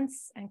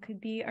events and could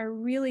be a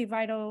really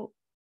vital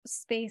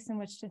space in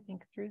which to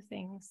think through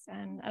things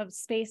and a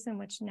space in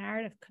which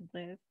narrative could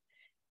live.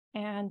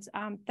 And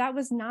that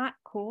was not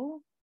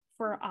cool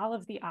for all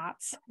of the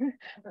aughts,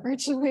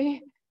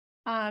 virtually.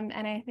 And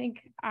I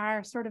think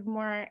our sort of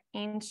more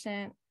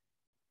ancient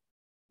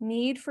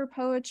need for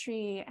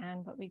poetry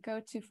and what we go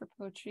to for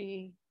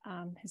poetry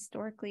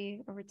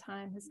historically over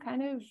time has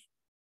kind of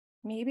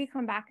maybe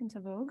come back into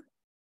vogue.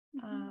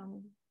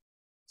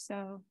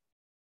 So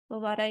the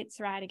Luddites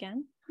ride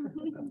again.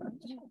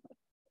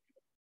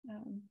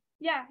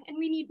 Yeah, and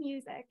we need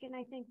music. And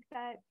I think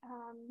that,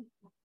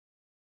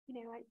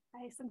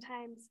 I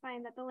sometimes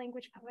find that the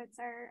language poets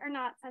are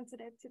not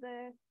sensitive to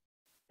the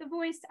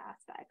voiced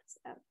aspects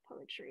of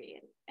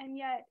poetry. And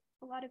yet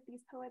a lot of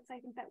these poets, I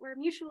think that we're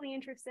mutually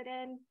interested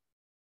in,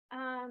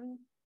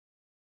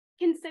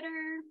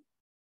 consider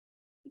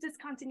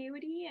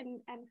discontinuity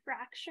and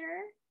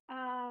fracture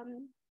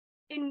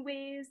in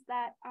ways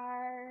that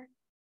are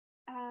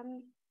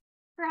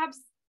perhaps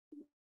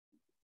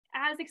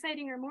as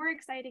exciting or more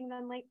exciting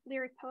than like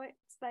lyric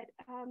poets, but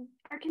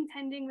are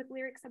contending with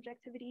lyric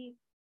subjectivity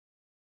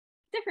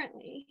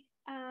differently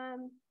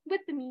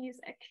with the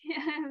music,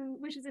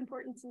 which is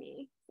important to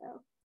me.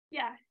 So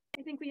yeah,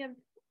 I think we have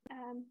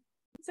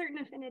certain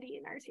affinity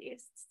in our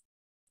tastes.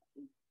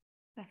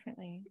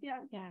 Definitely. Yeah.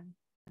 Yeah.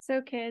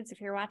 So kids,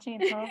 if you're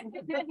watching at home,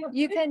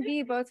 you can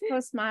be both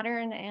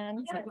postmodern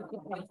and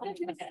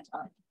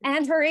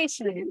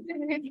Horatian.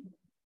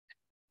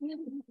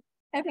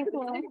 I think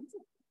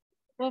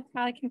we'll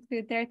probably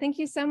conclude there. Thank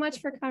you so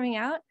much for coming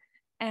out.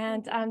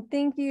 And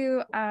thank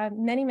you,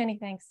 many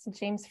thanks to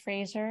James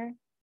Fraser,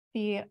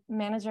 the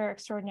manager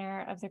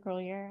extraordinaire of the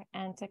Grolier,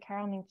 and to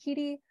Carol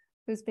Minkiti,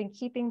 who's been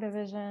keeping the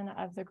vision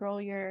of the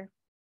Grolier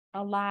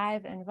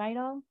alive and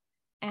vital.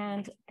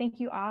 And thank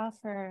you all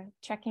for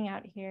checking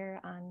out here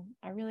on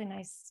a really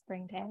nice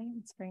spring day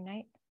and spring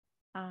night.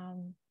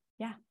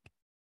 Yeah,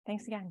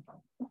 thanks again.